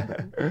remember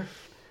them.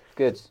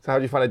 Good. So how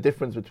do you find a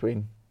difference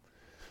between,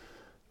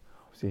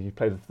 obviously you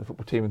played with the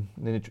football team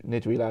and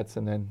Niddrie lads,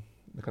 and then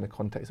the kind of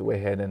context that we're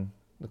here, and then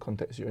the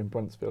context you're in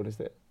Bruntsfield? Is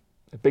there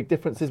big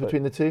differences That's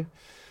between the two?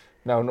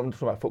 No, I'm not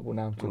talking about football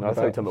now. I'm talking No, I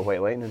thought you were about talking about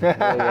White Lightning.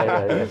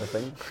 Yeah.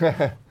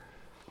 Thing.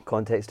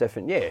 Context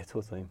different, yeah,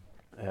 totally.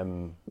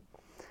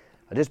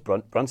 I just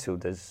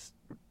Bruntsfield it's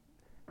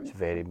a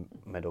very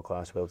middle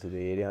class, well-to-do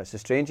area. It's a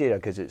strange area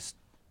because it's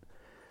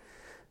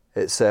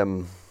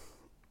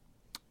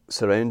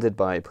surrounded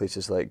by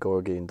places like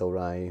Gorgie and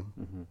Dalry.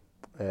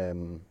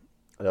 On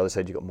the other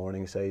side, you got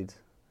Morningside,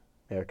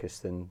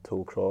 Erkiston,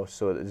 Tollcross.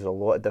 So there's a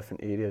lot of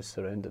different areas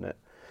surrounding it.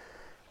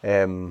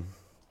 I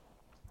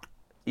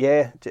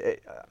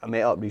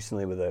met up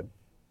recently with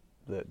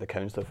the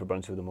councillor for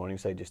Bruntsfield and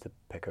Morningside just to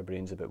pick our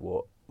brains about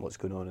what's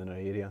going on in our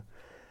area,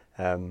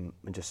 and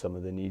just some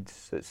of the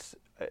needs. It's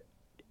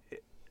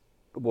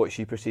what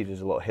she perceives as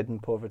a lot of hidden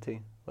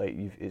poverty. Like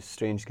it's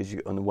strange because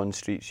on the one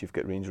streets you've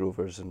got Range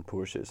Rovers and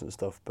Porsches and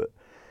stuff, but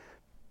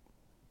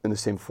in the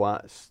same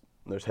flats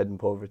there's hidden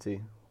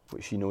poverty,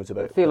 which she knows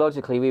about.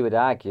 Theologically, we would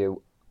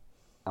argue,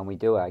 and we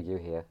do argue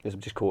here, I'm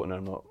just quoting her,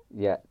 I'm not.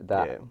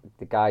 that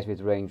the guys with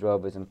Range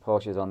Rovers and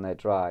Porsches on their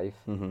drive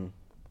Mm-hmm.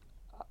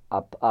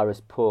 are as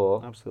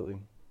poor Absolutely.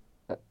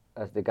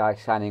 as the guy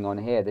signing on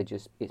here.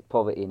 It's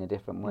poverty in a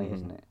different way, Mhm.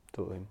 isn't it?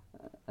 Totally.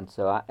 And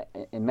so,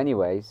 in many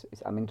ways,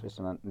 I'm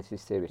interested. This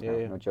is serious now.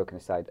 Yeah. No joking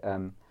aside. I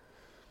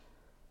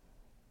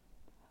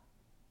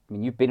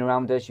mean, you've been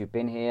around us. You've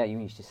been here. You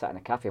used to sit in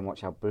a cafe and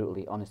watch how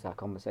brutally honest our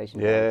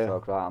conversations Yeah.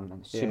 are. So, I'm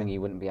assuming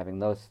you wouldn't be having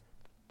those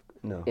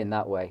No. in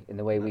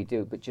the way we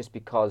do. But just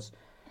because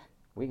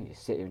we can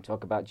just sit here and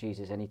talk about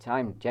Jesus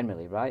anytime,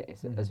 generally, right?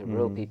 As a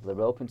rule, Mhm. people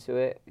are open to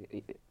it.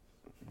 They're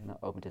not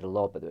open to the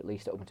law, but they're at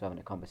least open to having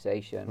a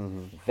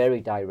conversation. Mhm.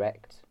 Very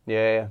direct,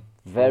 Yeah.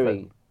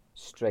 very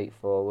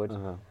straightforward.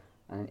 Uh-huh.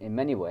 And in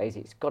many ways,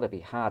 it's got to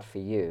be hard for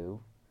you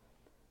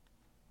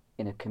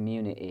in a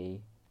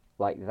community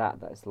like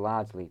that's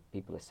largely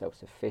people are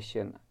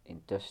self-sufficient,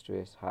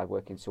 industrious,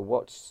 hardworking. So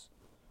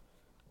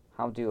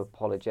how do you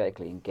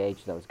apologetically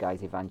engage those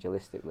guys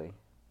evangelistically?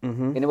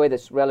 Mm-hmm. In a way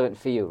that's relevant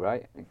for you,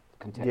 right?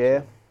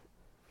 Contextually.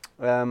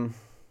 Yeah.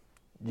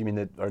 You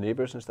mean our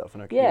neighbours and stuff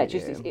in our Yeah,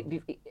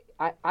 community?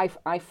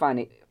 I find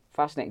it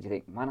fascinating to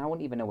think, man, I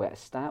wouldn't even know where to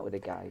start with a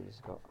guy who's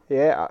got...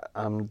 Yeah,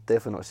 I'm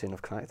definitely not saying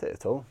I've cracked it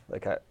at all.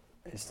 Like,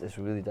 it's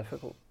really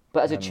difficult.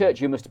 But as a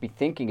church, you must be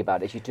thinking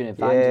about it. As you're doing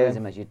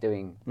evangelism, as you're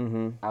doing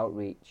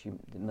outreach,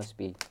 there must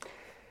be...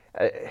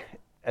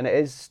 And it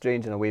is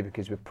strange in a way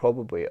because we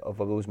probably, of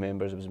those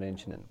members I was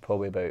mentioning,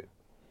 probably about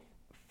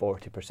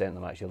 40% of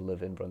them actually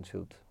live in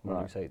Bruntsfield,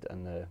 Morningside,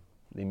 and the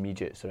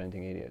immediate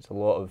surrounding area. It's a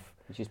lot of...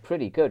 Which is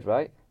pretty good,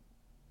 right?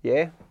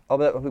 Yeah. Oh,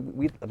 but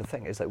the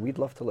thing is, like, we'd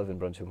love to live in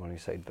Bruntsfield,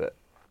 Morningside, but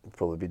it'd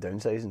probably be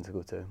downsizing to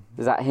go to...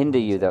 Does that hinder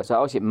you, though? So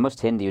obviously it must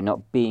hinder you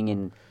not being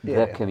in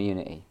the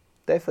community.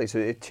 Definitely. So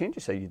it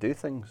changes how you do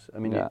things. I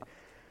mean, Yeah.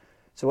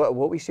 so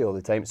what we see all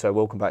the time... So I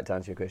will come back to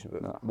answer your question,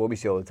 but what we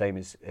see all the time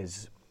is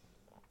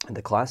and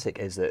the classic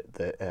is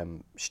that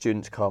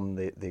students come,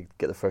 they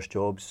get their first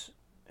jobs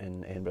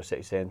in Edinburgh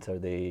City Centre,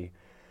 they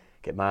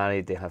get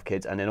married, they have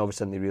kids, and then all of a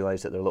sudden they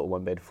realise that their little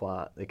one-bed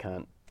flat, they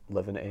can't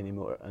live in it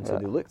anymore. And so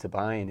they look to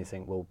buy and they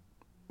think, well,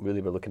 really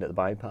we're looking at the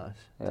bypass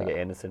to get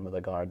anything with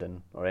a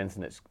garden or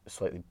anything that's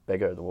slightly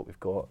bigger than what we've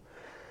got.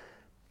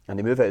 and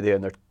they move out of there,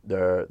 and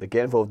they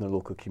get involved in their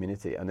local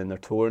community, and then they're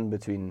torn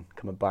between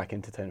coming back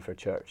into town for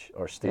church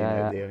or staying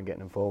out there and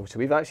getting involved. So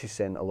we've actually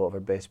sent a lot of our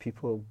best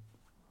people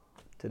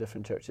to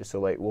different churches. So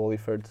like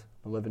Walleyford,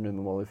 the living room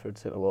in Walleyford,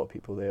 sent a lot of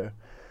people there.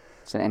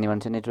 Sent anyone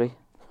to Niddry?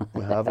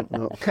 We haven't,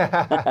 no.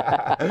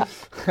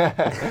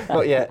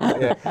 Not yet.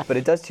 But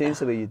it does change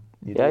the way you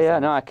do Yeah,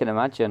 things. no, I can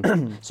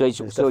imagine. So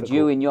do you,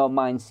 difficult. in your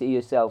mind, see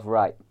yourself,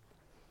 right,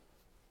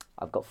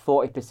 I've got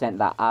 40%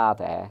 that are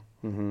there,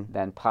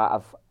 then part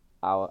of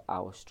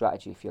our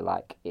strategy, if you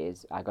like,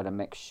 is we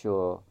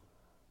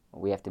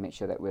have to make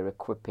sure that we're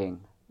equipping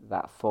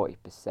that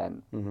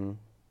 40%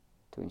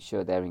 to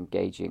ensure they're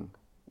engaging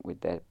with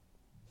their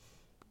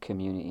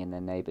community and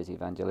their neighbours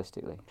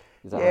evangelistically.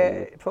 Is that how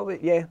you... probably,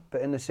 yeah,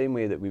 but in the same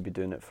way that we'd be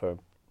doing it for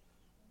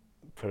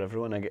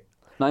everyone.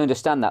 No, I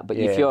understand that, but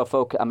if you're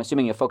I'm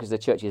assuming your focus of the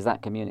church is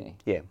that community.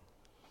 Yeah.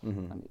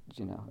 And,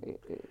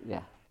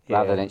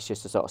 rather than it's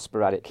just a sort of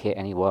sporadic hit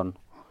anyone.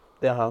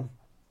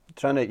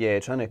 Trying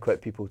to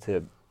equip people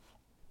to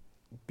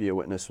be a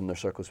witness in their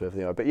circles wherever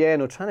they are. But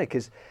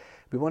because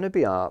we want to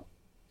be a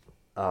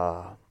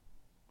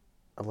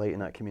light in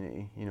that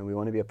community. You know, we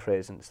want to be a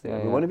presence there.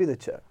 We want to be the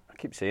church. I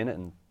keep saying it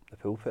in the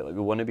pulpit. Like,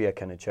 we want to be a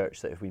kind of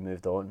church that if we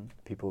moved on,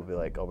 people would be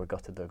like, "Oh, we're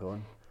gutted they're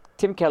gone."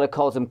 Tim Keller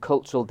calls them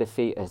cultural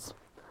defeaters.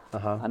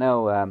 Uh-huh. I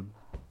know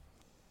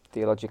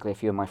theologically a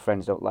few of my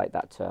friends don't like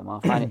that term. I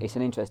find it's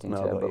an interesting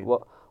term,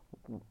 but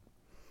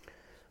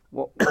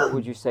what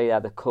would you say are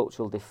the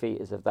cultural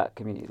defeaters of that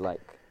community,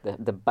 like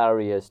the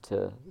barriers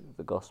to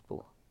the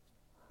gospel?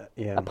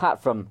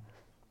 Apart from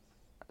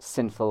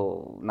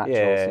sinful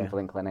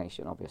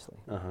inclination, obviously.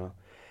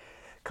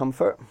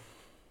 Comfort.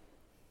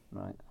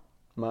 Right.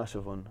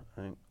 Massive one,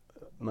 I think.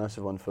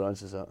 Massive one for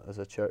us as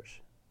a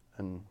church.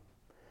 And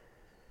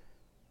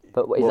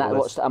but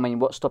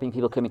what's stopping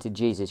people coming to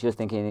Jesus? You're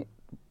thinking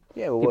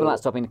people aren't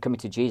stopping coming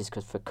to Jesus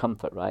because for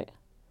comfort, right?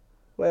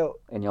 Well,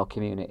 in your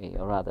community,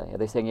 or rather, are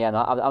they saying,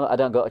 I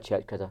don't go to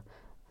church because I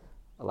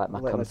like my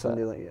comfort? My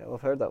Sunday,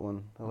 I've heard that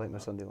one. I like my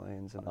Sunday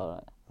Lions.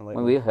 All right.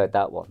 We've heard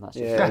that one. That's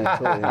just,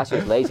 totally. That's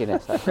just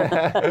laziness.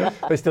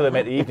 But still, they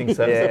make the evening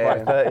service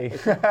at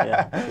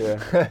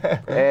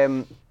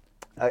 5:30.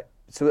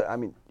 Sure.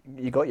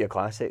 You got your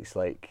classics,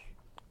 like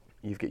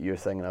you've got your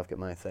thing and I've got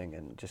my thing,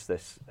 and just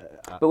this.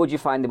 But would you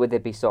find would there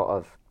be sort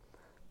of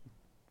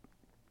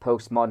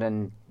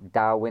postmodern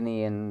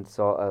Darwinian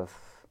sort of,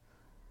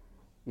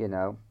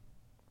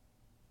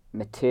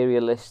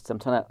 materialists? I'm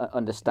trying to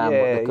understand.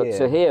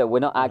 So here we're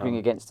not arguing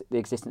against the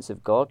existence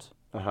of God.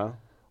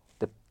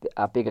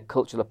 Our bigger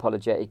cultural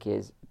apologetic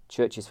is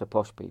churches for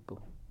posh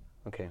people.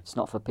 Okay. It's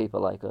not for people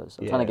like us.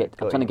 I'm trying to get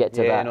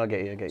to that. Yeah, no, I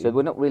get you. So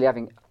we're not really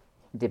having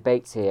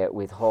debates here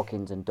with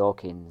Hawkins and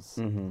Dawkins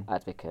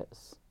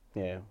advocates.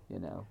 Yeah.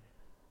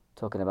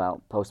 Talking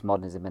about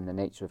postmodernism and the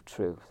nature of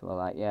truth. We're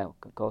like, of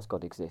course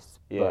God exists.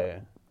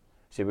 Yeah.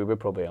 See, we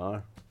probably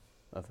are,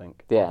 I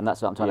think. Yeah, and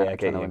that's what I'm trying to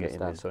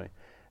Sorry.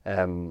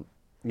 understand.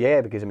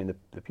 Because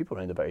the people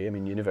around about here,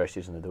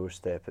 universities on the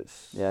doorstep,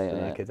 it's an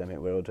academic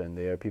world around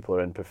there. People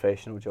are in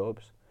professional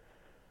jobs,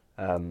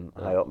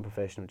 high up in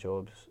professional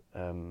jobs.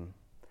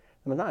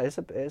 That is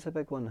a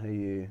big one, how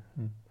you,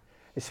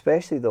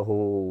 especially the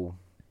whole,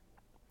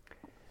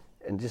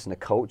 and just in the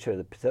culture,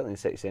 particularly in the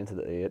city centre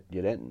that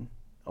you're in,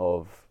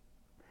 of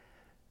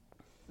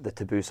the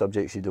taboo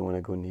subjects you don't want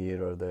to go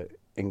near, or the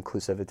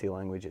inclusivity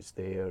language that's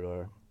there,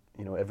 or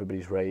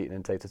everybody's right and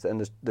entitled to,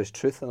 and there's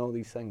truth in all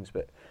these things,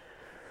 but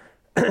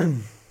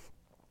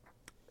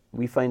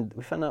we find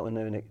that one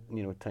now,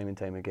 time and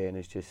time again,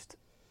 is just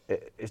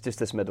it's just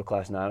this middle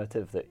class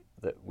narrative that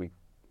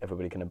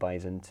everybody kind of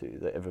buys into,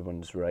 that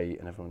everyone's right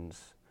and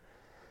everyone's,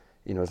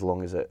 as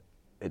long as it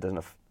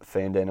doesn't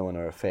offend anyone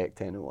or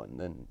affect anyone,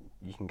 then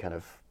you can kind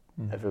of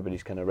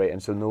everybody's kind of right,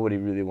 and so nobody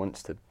really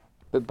wants to.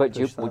 But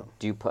do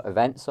you put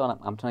events on?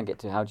 I'm trying to get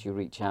to how do you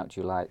reach out?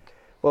 Do you like?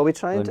 Well, we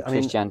try and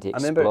Christianity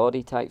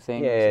Explored type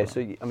thing. Yeah, so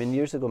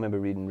years ago I remember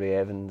reading Ray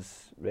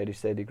Evans' Ready,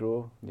 Steady,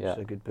 Grow. Which is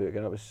a good book,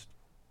 and it was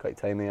quite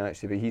timely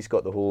actually. But he's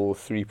got the whole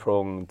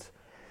three-pronged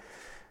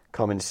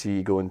come and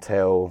see, go and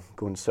tell,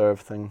 go and serve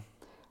thing.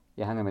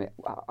 Yeah, hang on a minute.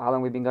 How long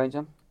have we been going,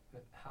 John?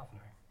 Half an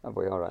hour. Have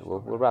we? All right,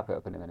 we'll wrap it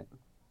up in a minute.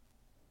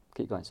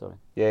 Keep going, sorry.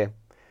 Yeah,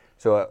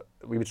 so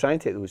we would try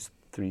and take those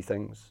three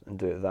things and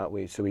do it that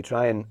way. So we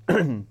try and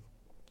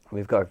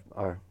we've got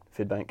our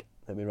food bank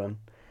that we run.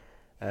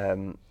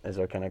 As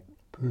our kind of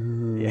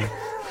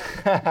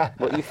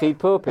What, you feed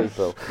poor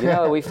people? You know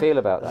how we feel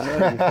about that. I know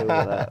how you feel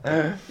about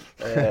that.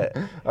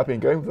 I've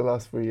been going for the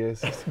last 3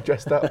 years,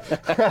 dressed up,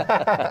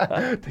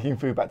 taking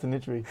food back to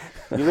Niddry.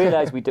 You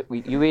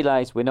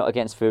realise we're not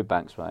against food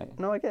banks, right?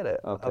 No, I get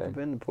it. Okay. I've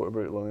been in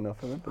Porterbrook long enough.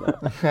 I remember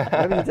that.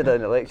 I remember you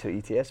did a lecture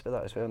at ETS about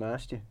that as well, and I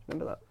asked you.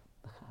 Remember that?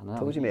 I know. I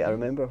told you, mate. I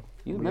remember.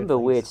 You remember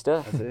weird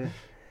stuff. I do.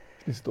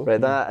 Right,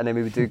 that, and then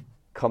we would do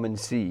come and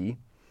see.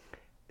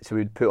 So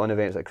we'd put on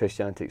events like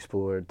Christianity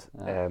Explored,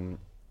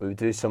 we would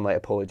do some like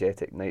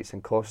apologetic nights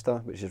in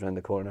Costa, which is around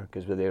the corner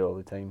because we're there all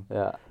the time.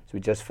 Yeah. So we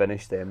just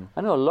finished them.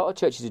 I know a lot of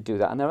churches who do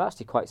that, and they're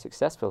actually quite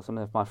successful. Some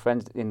of my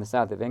friends in the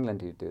south of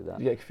England who do that.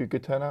 You get a few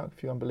good turnout, a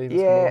few unbelievers.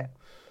 come Yeah. along?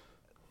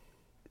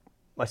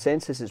 My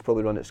sense is it's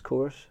probably run its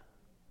course.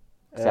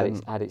 It's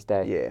had its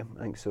day. Yeah,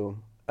 I think so.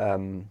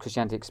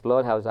 Christianity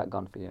Explored, how's that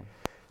gone for you?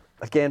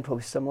 Again,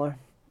 probably similar.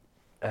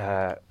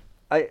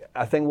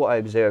 I think what I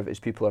observe is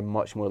people are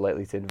much more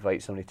likely to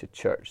invite somebody to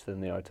church than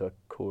they are to a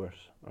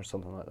course or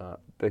something like that.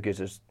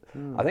 Because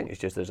I think it's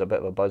just there's a bit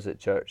of a buzz at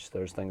church.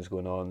 There's things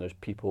going on. There's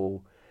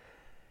people.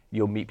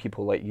 You'll meet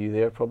people like you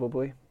there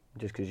probably,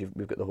 just because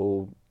we've got the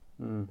whole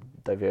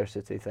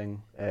diversity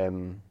thing.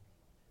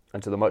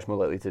 And so they're much more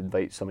likely to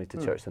invite somebody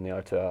to church than they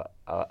are to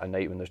a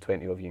night when there's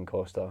 20 of you in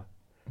Costa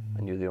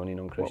and you're the only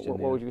non-Christian there.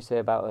 What would you say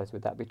about us?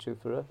 Would that be true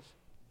for us?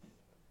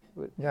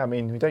 Yeah, I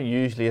mean, we don't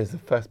usually, as the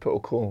first port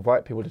of call,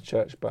 invite people to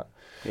church, but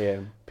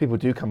people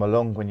do come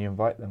along when you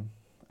invite them.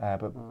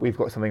 But we've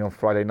got something on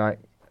Friday night,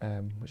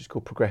 which is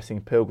called Progressing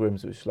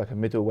Pilgrims, which is like a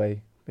middle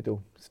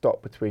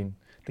stop between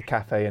the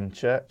cafe and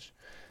church,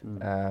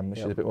 which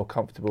is a bit more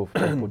comfortable for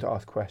people to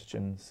ask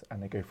questions,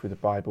 and they go through the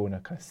Bible in a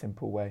kind of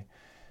simple way.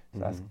 So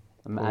that's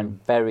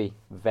and very,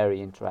 very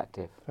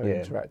interactive. very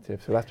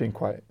interactive. So that's been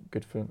quite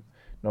good for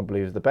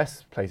non-believers. The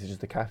best place is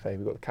just the cafe.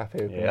 We've got the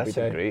cafe open every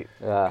day. a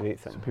great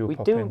thing. So people We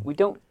pop do. in. We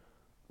don't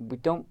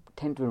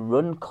tend to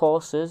run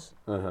courses,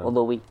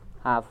 although we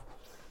have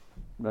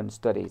run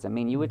studies. I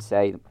mean, you would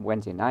say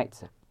Wednesday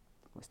nights.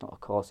 It's not a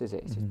course, is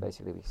it? It's just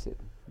basically we sit.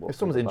 And walk If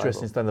someone's through the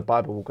interested in Bible. studying the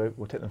Bible,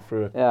 we'll take them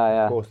through a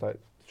Yeah. course like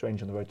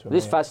Strange on the Road to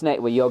This Emmaus.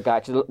 fascinated with your guy.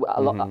 'Cause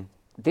a lot.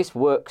 This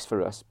works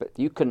for us, but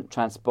you couldn't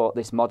transport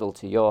this model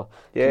to your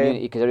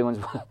community because everyone's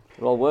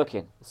we're all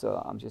working. So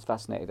I'm just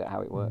fascinated at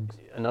how it works.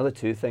 Another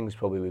two things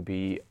probably would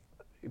be,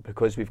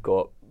 because we've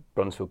got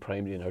Brunsfield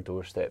Primary on our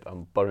doorstep,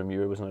 and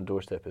Boroughmuir was on our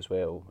doorstep as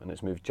well, and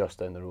it's moved just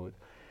down the road.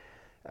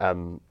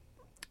 Our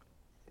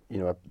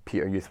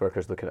Peter youth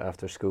workers looking at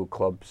after school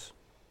clubs.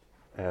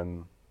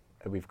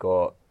 We've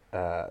got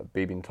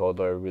Baby and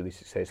Toddler really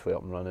successfully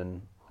up and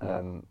running.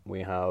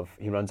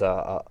 He runs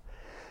a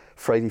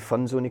Friday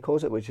fun zone, he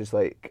calls it, which is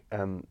like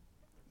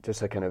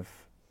just a kind of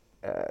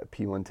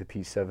P1 to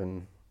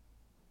P7-ish.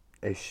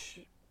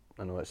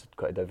 I know it's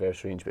quite a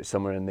diverse range, but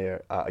somewhere in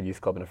there at a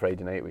youth club on a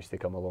Friday night, which they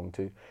come along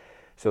to.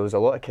 So there's a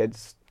lot of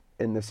kids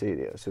in this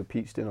area. So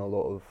Pete's doing a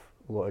lot of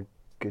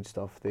good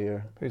stuff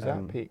there. Who's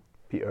that, Pete?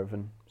 Pete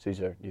Irvin. So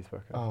he's our youth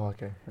worker. Oh,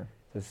 okay. Yeah.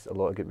 There's a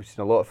lot of good. We've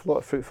seen a lot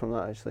of fruit from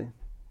that actually,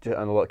 and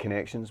a lot of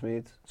connections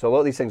made. So a lot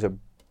of these things are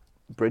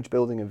bridge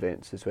building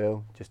events as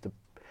well.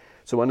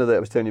 So I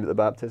was telling you about the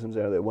baptisms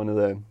earlier. One of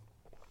the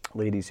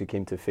ladies who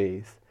came to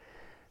faith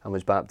and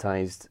was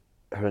baptised,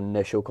 her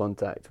initial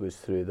contact was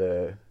through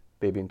the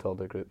Baby and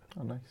Toddler group.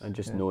 Oh, nice. And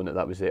just knowing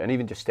that was it, and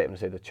even just stepping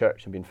aside the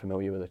church and being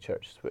familiar with the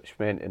church, which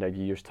meant in a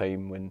year's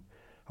time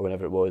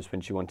whenever it was,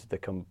 when she wanted to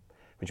come,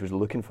 when she was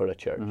looking for a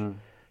church,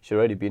 she'd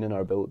already been in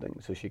our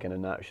building, so she kind of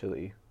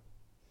naturally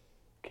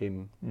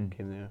came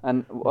there.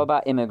 And what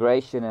about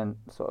immigration and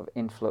sort of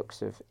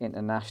influx of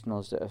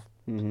internationals that have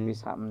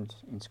happened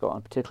in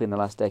Scotland, particularly in the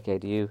last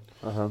decade? Do you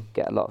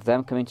get a lot of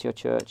them coming to your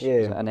church? Yeah.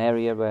 Is it an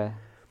area where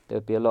there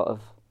would be a lot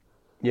of...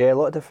 Yeah, a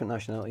lot of different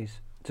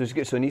nationalities. So it's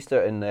good. So in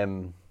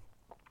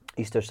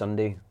Easter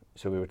Sunday,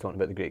 so we were talking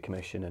about the Great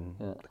Commission, and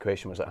the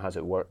question was, has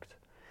it worked?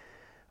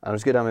 And it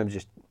was good. I remember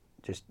just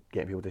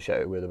getting people to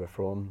shout out where they were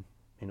from.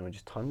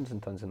 Just tons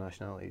and tons of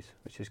nationalities,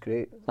 which is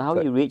great. So how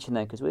are you reaching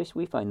them? Because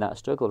we find that a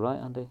struggle, right,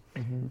 Andy?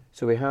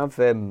 So we have,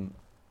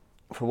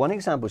 for one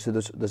example, so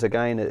there's a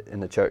guy in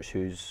the church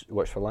who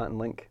works for Latin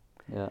Link,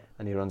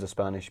 and he runs a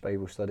Spanish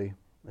Bible study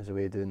as a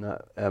way of doing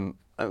that.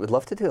 I would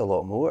love to do a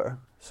lot more,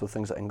 so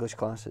things like English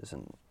classes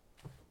and,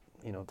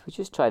 We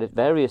just tried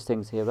various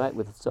things here, right,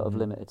 with sort of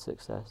limited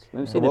success.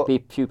 We've seen a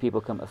few people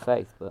come to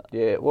faith, but...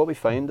 Yeah, what we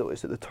find, though,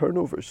 is that the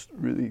turnover's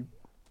really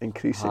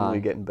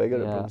increasingly getting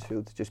bigger at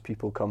Brunsfield. Just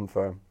people come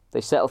for...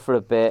 They settle for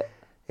a bit,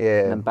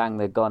 and then bang,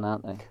 they're gone,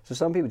 aren't they? So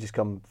some people just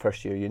come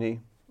first year uni,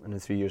 and in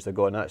 3 years they're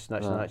gone. That's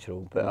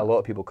natural. But a lot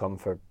of people come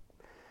for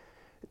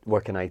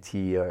work in IT,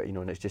 or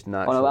and it's just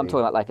natural. Oh no, I'm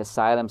talking about like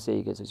asylum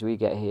seekers, as we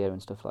get here and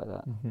stuff like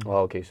that. Oh,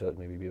 okay, so that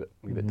maybe be a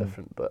bit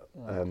different, but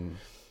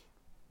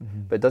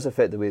but it does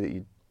affect the way that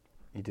you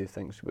do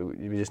things.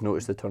 We just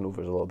notice the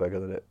turnover is a lot bigger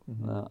than it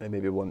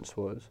maybe once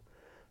was.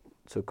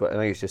 So I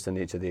think it's just the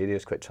nature of the area.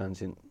 It's quite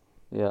transient.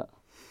 Yeah,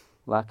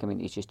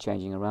 it's just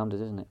changing around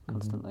us, isn't it,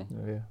 constantly?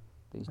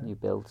 These new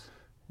builds.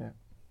 Yeah.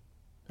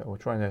 So we're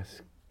trying to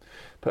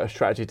put a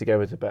strategy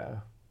together to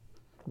better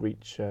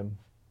reach some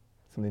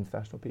of the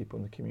international people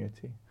in the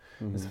community.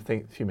 There's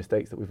a few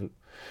mistakes that we've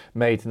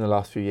made in the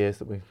last few years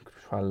that we're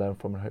trying to learn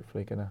from, and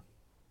hopefully going to...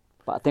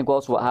 But I think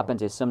also what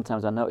happens is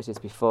sometimes, I noticed this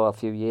before a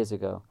few years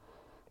ago,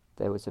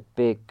 there was a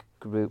big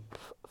group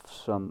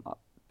from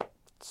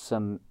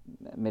some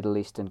Middle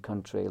Eastern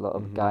country, a lot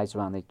of guys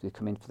around, they'd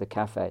come in for the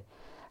cafe,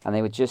 and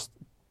they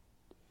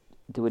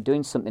were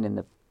doing something in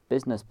the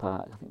business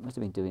park. I think they must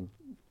have been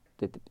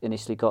they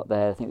initially got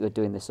there, I think they were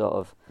doing this sort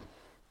of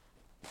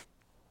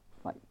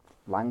like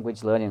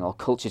language learning or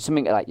culture,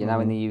 something like you know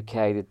in the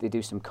UK they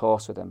do some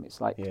course with them.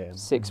 It's like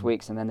 6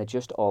 weeks and then they're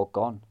just all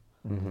gone.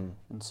 And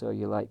so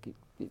you're like,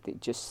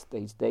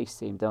 they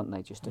seem, don't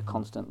they, just to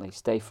constantly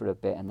stay for a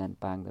bit and then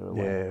bang, they're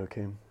away. Yeah,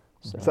 okay.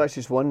 So that's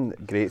just one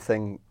great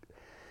thing.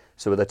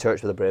 So with a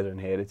church with a Brethren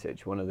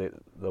heritage, one of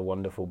the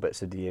wonderful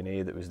bits of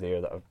DNA that was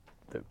there that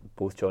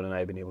both John and I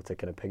have been able to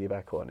kind of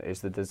piggyback on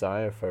is the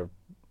desire for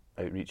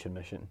outreach and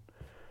mission.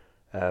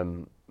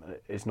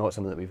 It's not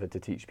something that we've had to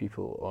teach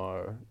people,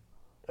 or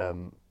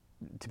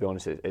to be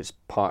honest, it's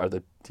part of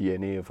the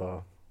DNA of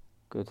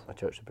a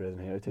church of Brethren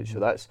heritage.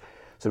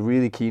 So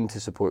really keen to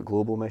support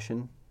global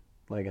mission,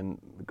 and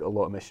we've got a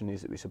lot of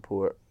missionaries that we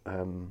support.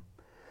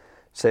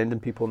 Sending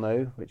people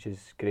now, which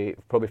is great,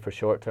 probably for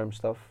short-term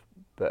stuff,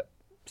 but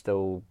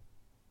still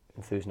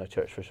enthusing a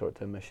church for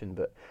short-term mission.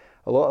 But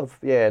a lot of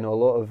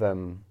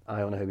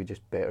eye on how we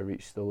just better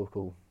reach the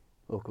local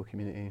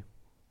community.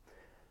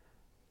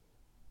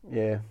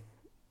 Yeah,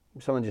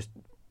 someone just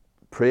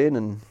praying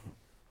and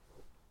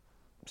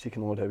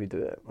seeking the Lord how we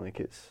do it. Like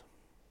it's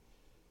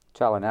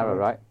trial and error,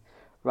 right?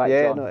 Right,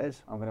 yeah, John, no, it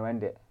is. I'm going to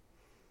end it.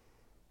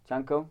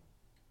 Janko,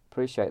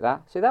 appreciate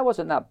that. See, that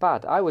wasn't that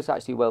bad. I was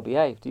actually well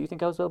behaved. Do you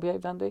think I was well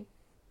behaved, Andy?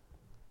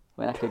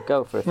 I mean, I could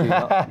go for a few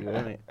more. You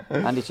really?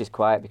 Andy's just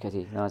quiet because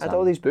he knows. I had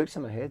all these books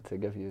in my head to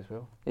give you as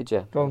well. Did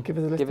you? Go on, give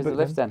us a list. Give us the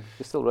list then.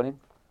 You're still running.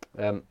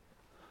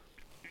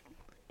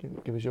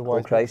 Give us your Whole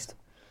wise Christ.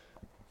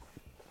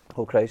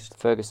 Whole Christ.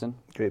 Ferguson.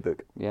 Great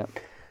book. Yeah.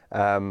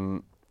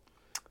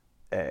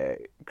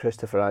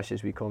 Christopher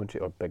Ash's wee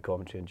commentary, or big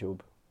commentary on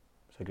Job.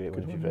 It's a great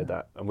one if you've read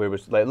that. And where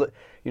was look,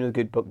 the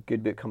Good Book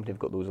Company have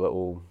got those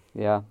little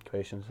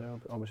questions there.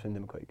 I always find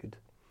them quite good.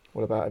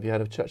 What about, have you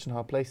heard of Church in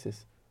Hard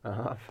Places?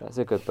 That's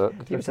a good book.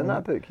 He was in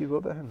that book. You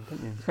wrote about him,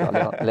 didn't you? It's got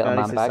a little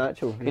man bag.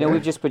 Satchel, You know,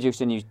 we've just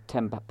produced a new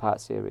 10-part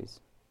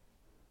series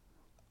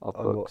of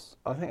books.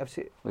 I think I've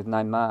seen with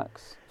 9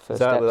 marks. Is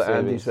that where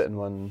Andy's written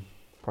one?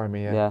 Pardon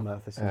me, yeah.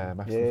 Matheson's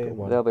got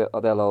one.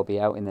 They'll all be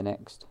out in the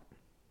next.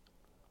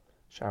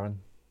 Sharon.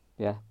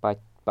 Yeah, by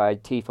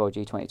T4G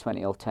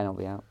 2020, all 10 will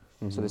be out.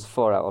 So there's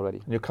 4 out already.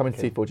 And you're coming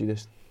to T4G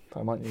this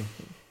time, aren't you?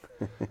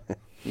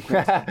 You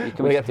come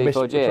to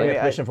T4G. Get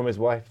permission from his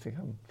wife to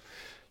come.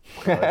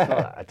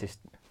 I just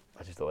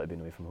don't like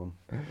being away from home.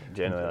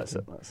 Generally, that's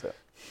it.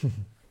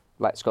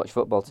 Like Scottish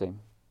football team.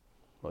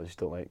 Well, I just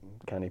don't like,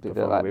 can he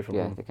perform away from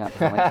home? Yeah, they can't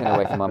perform anything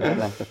away from home, can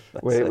they?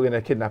 We're going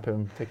to kidnap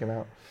him, take him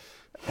out.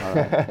 All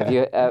right. Have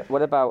you,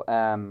 what about...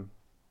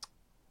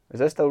 is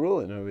that still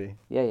rolling, or are we?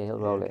 Yeah, he'll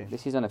roll it.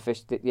 This is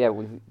unofficial. Yeah,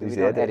 we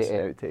don't edit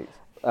it.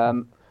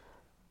 Outtakes.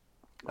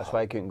 That's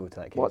why I couldn't go to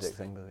that Keswick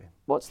thing, by the way.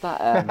 What's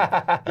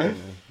that?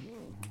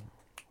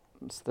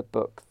 It's the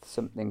book,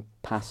 something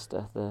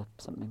pastor. I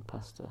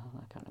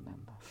can't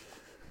remember.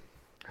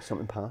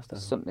 Something pastor?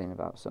 Something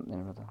about something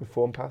or other.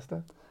 Reform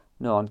pastor?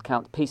 No, on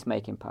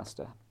Peacemaking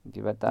Pastor. Have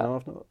you read that? No,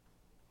 I've not.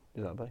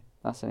 Is that by?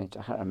 I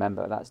can't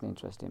remember. That's an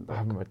interesting book. I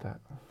haven't read that.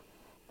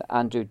 The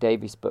Andrew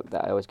Davies book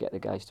that I always get the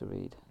guys to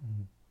read.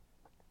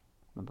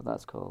 Remember what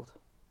that's called?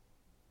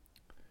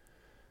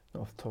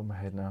 Not off the top of my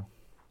head now.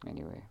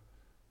 Anyway.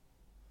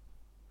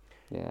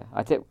 Yeah,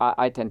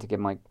 I tend to give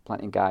my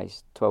planting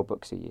guys 12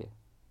 books a year.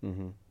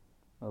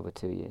 Over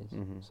 2 years.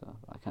 So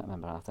I can't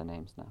remember half their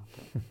names now.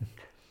 But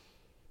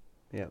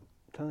yeah, I'm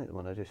trying to think the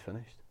one I just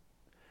finished.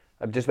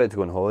 I'm just about to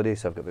go on holiday,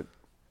 so I've got about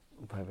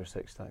 5 or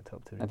 6 stacked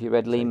up to read. Have you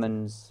read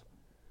Lehman's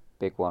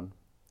big one?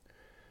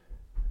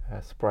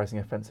 Surprising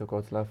Offence of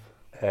God's Love.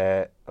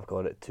 I've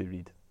got it to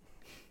read.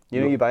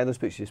 You know, you buy those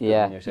books, you just put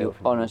them yourself.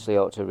 You honestly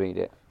ought to read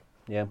it.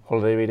 Yeah.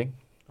 Holiday reading.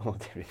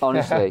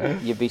 Honestly,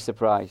 you'd be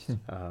surprised.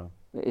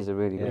 It is a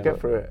really good book. You go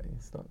for it.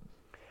 It's not.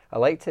 I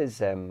liked his,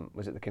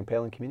 was it The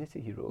Compelling Community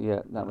he wrote?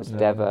 Yeah, that was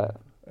Deva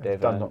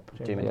Dunlop.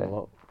 Jamie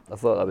Dunlop. I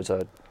thought that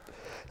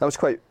was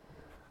quite...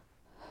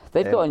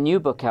 They've got a new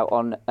book out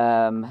on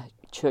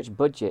church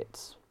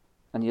budgets.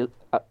 And you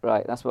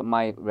right, that's what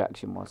my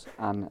reaction was.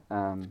 And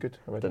it's good.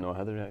 I don't know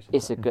how the reaction.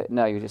 It's a good...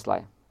 No, you're just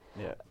like...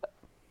 Yeah.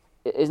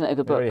 Isn't it a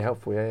good book? Really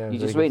helpful, yeah. You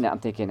just reading it, I'm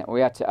thinking,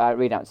 we had to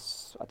read it.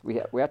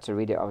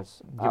 I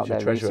was out there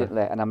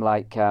recently, and I'm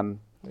like...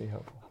 really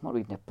helpful. I'm not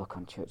reading a book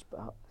on church,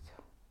 but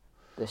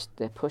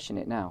they're pushing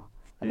it now.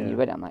 And then you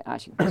read it, I'm like,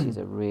 actually, this is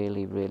a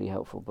really, really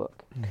helpful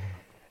book.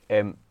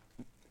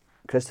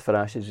 Christopher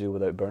Ash's Zeal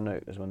Without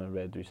Burnout is one I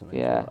read recently.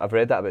 Yeah. I've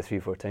read that about 3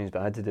 or 4 times,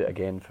 but I had to do it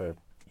again for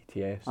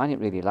ETS. I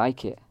didn't really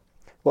like it.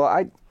 Well,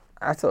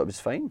 I thought it was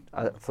fine.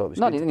 I thought it was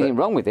not good. Anything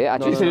wrong with it.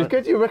 You said it was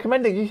good. You were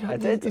recommending it. I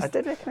did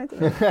recommend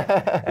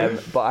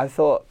it. But I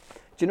thought,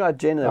 do you know, I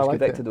genuinely was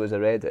convicted though as I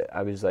read it.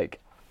 I was like,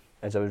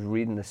 as I was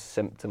reading the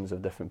symptoms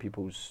of different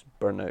people's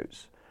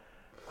burnouts,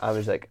 I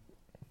was like,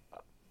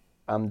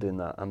 I'm doing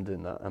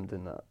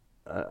that.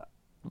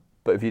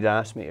 But if you'd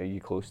asked me, are you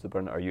close to the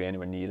burnout? Are you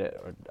anywhere near it?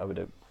 Or I would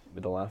have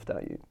laughed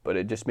at you. But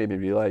it just made me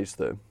realise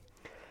the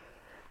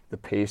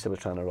pace I was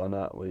trying to run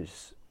at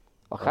was...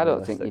 Look, I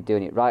don't think you're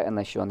doing it right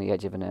unless you're on the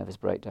edge of a nervous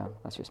breakdown.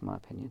 That's just my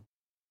opinion.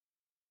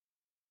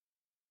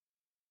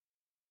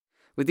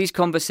 With these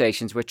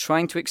conversations, we're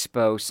trying to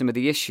expose some of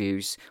the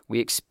issues we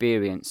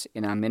experience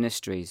in our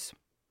ministries.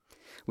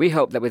 We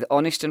hope that with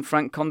honest and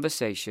frank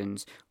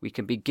conversations, we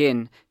can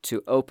begin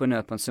to open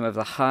up on some of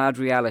the hard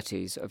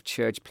realities of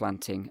church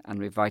planting and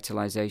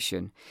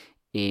revitalisation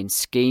in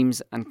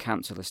schemes and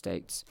council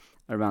estates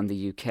around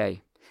the UK,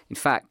 in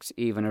fact,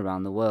 even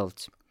around the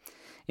world.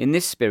 In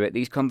this spirit,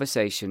 these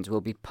conversations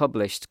will be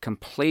published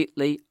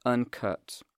completely uncut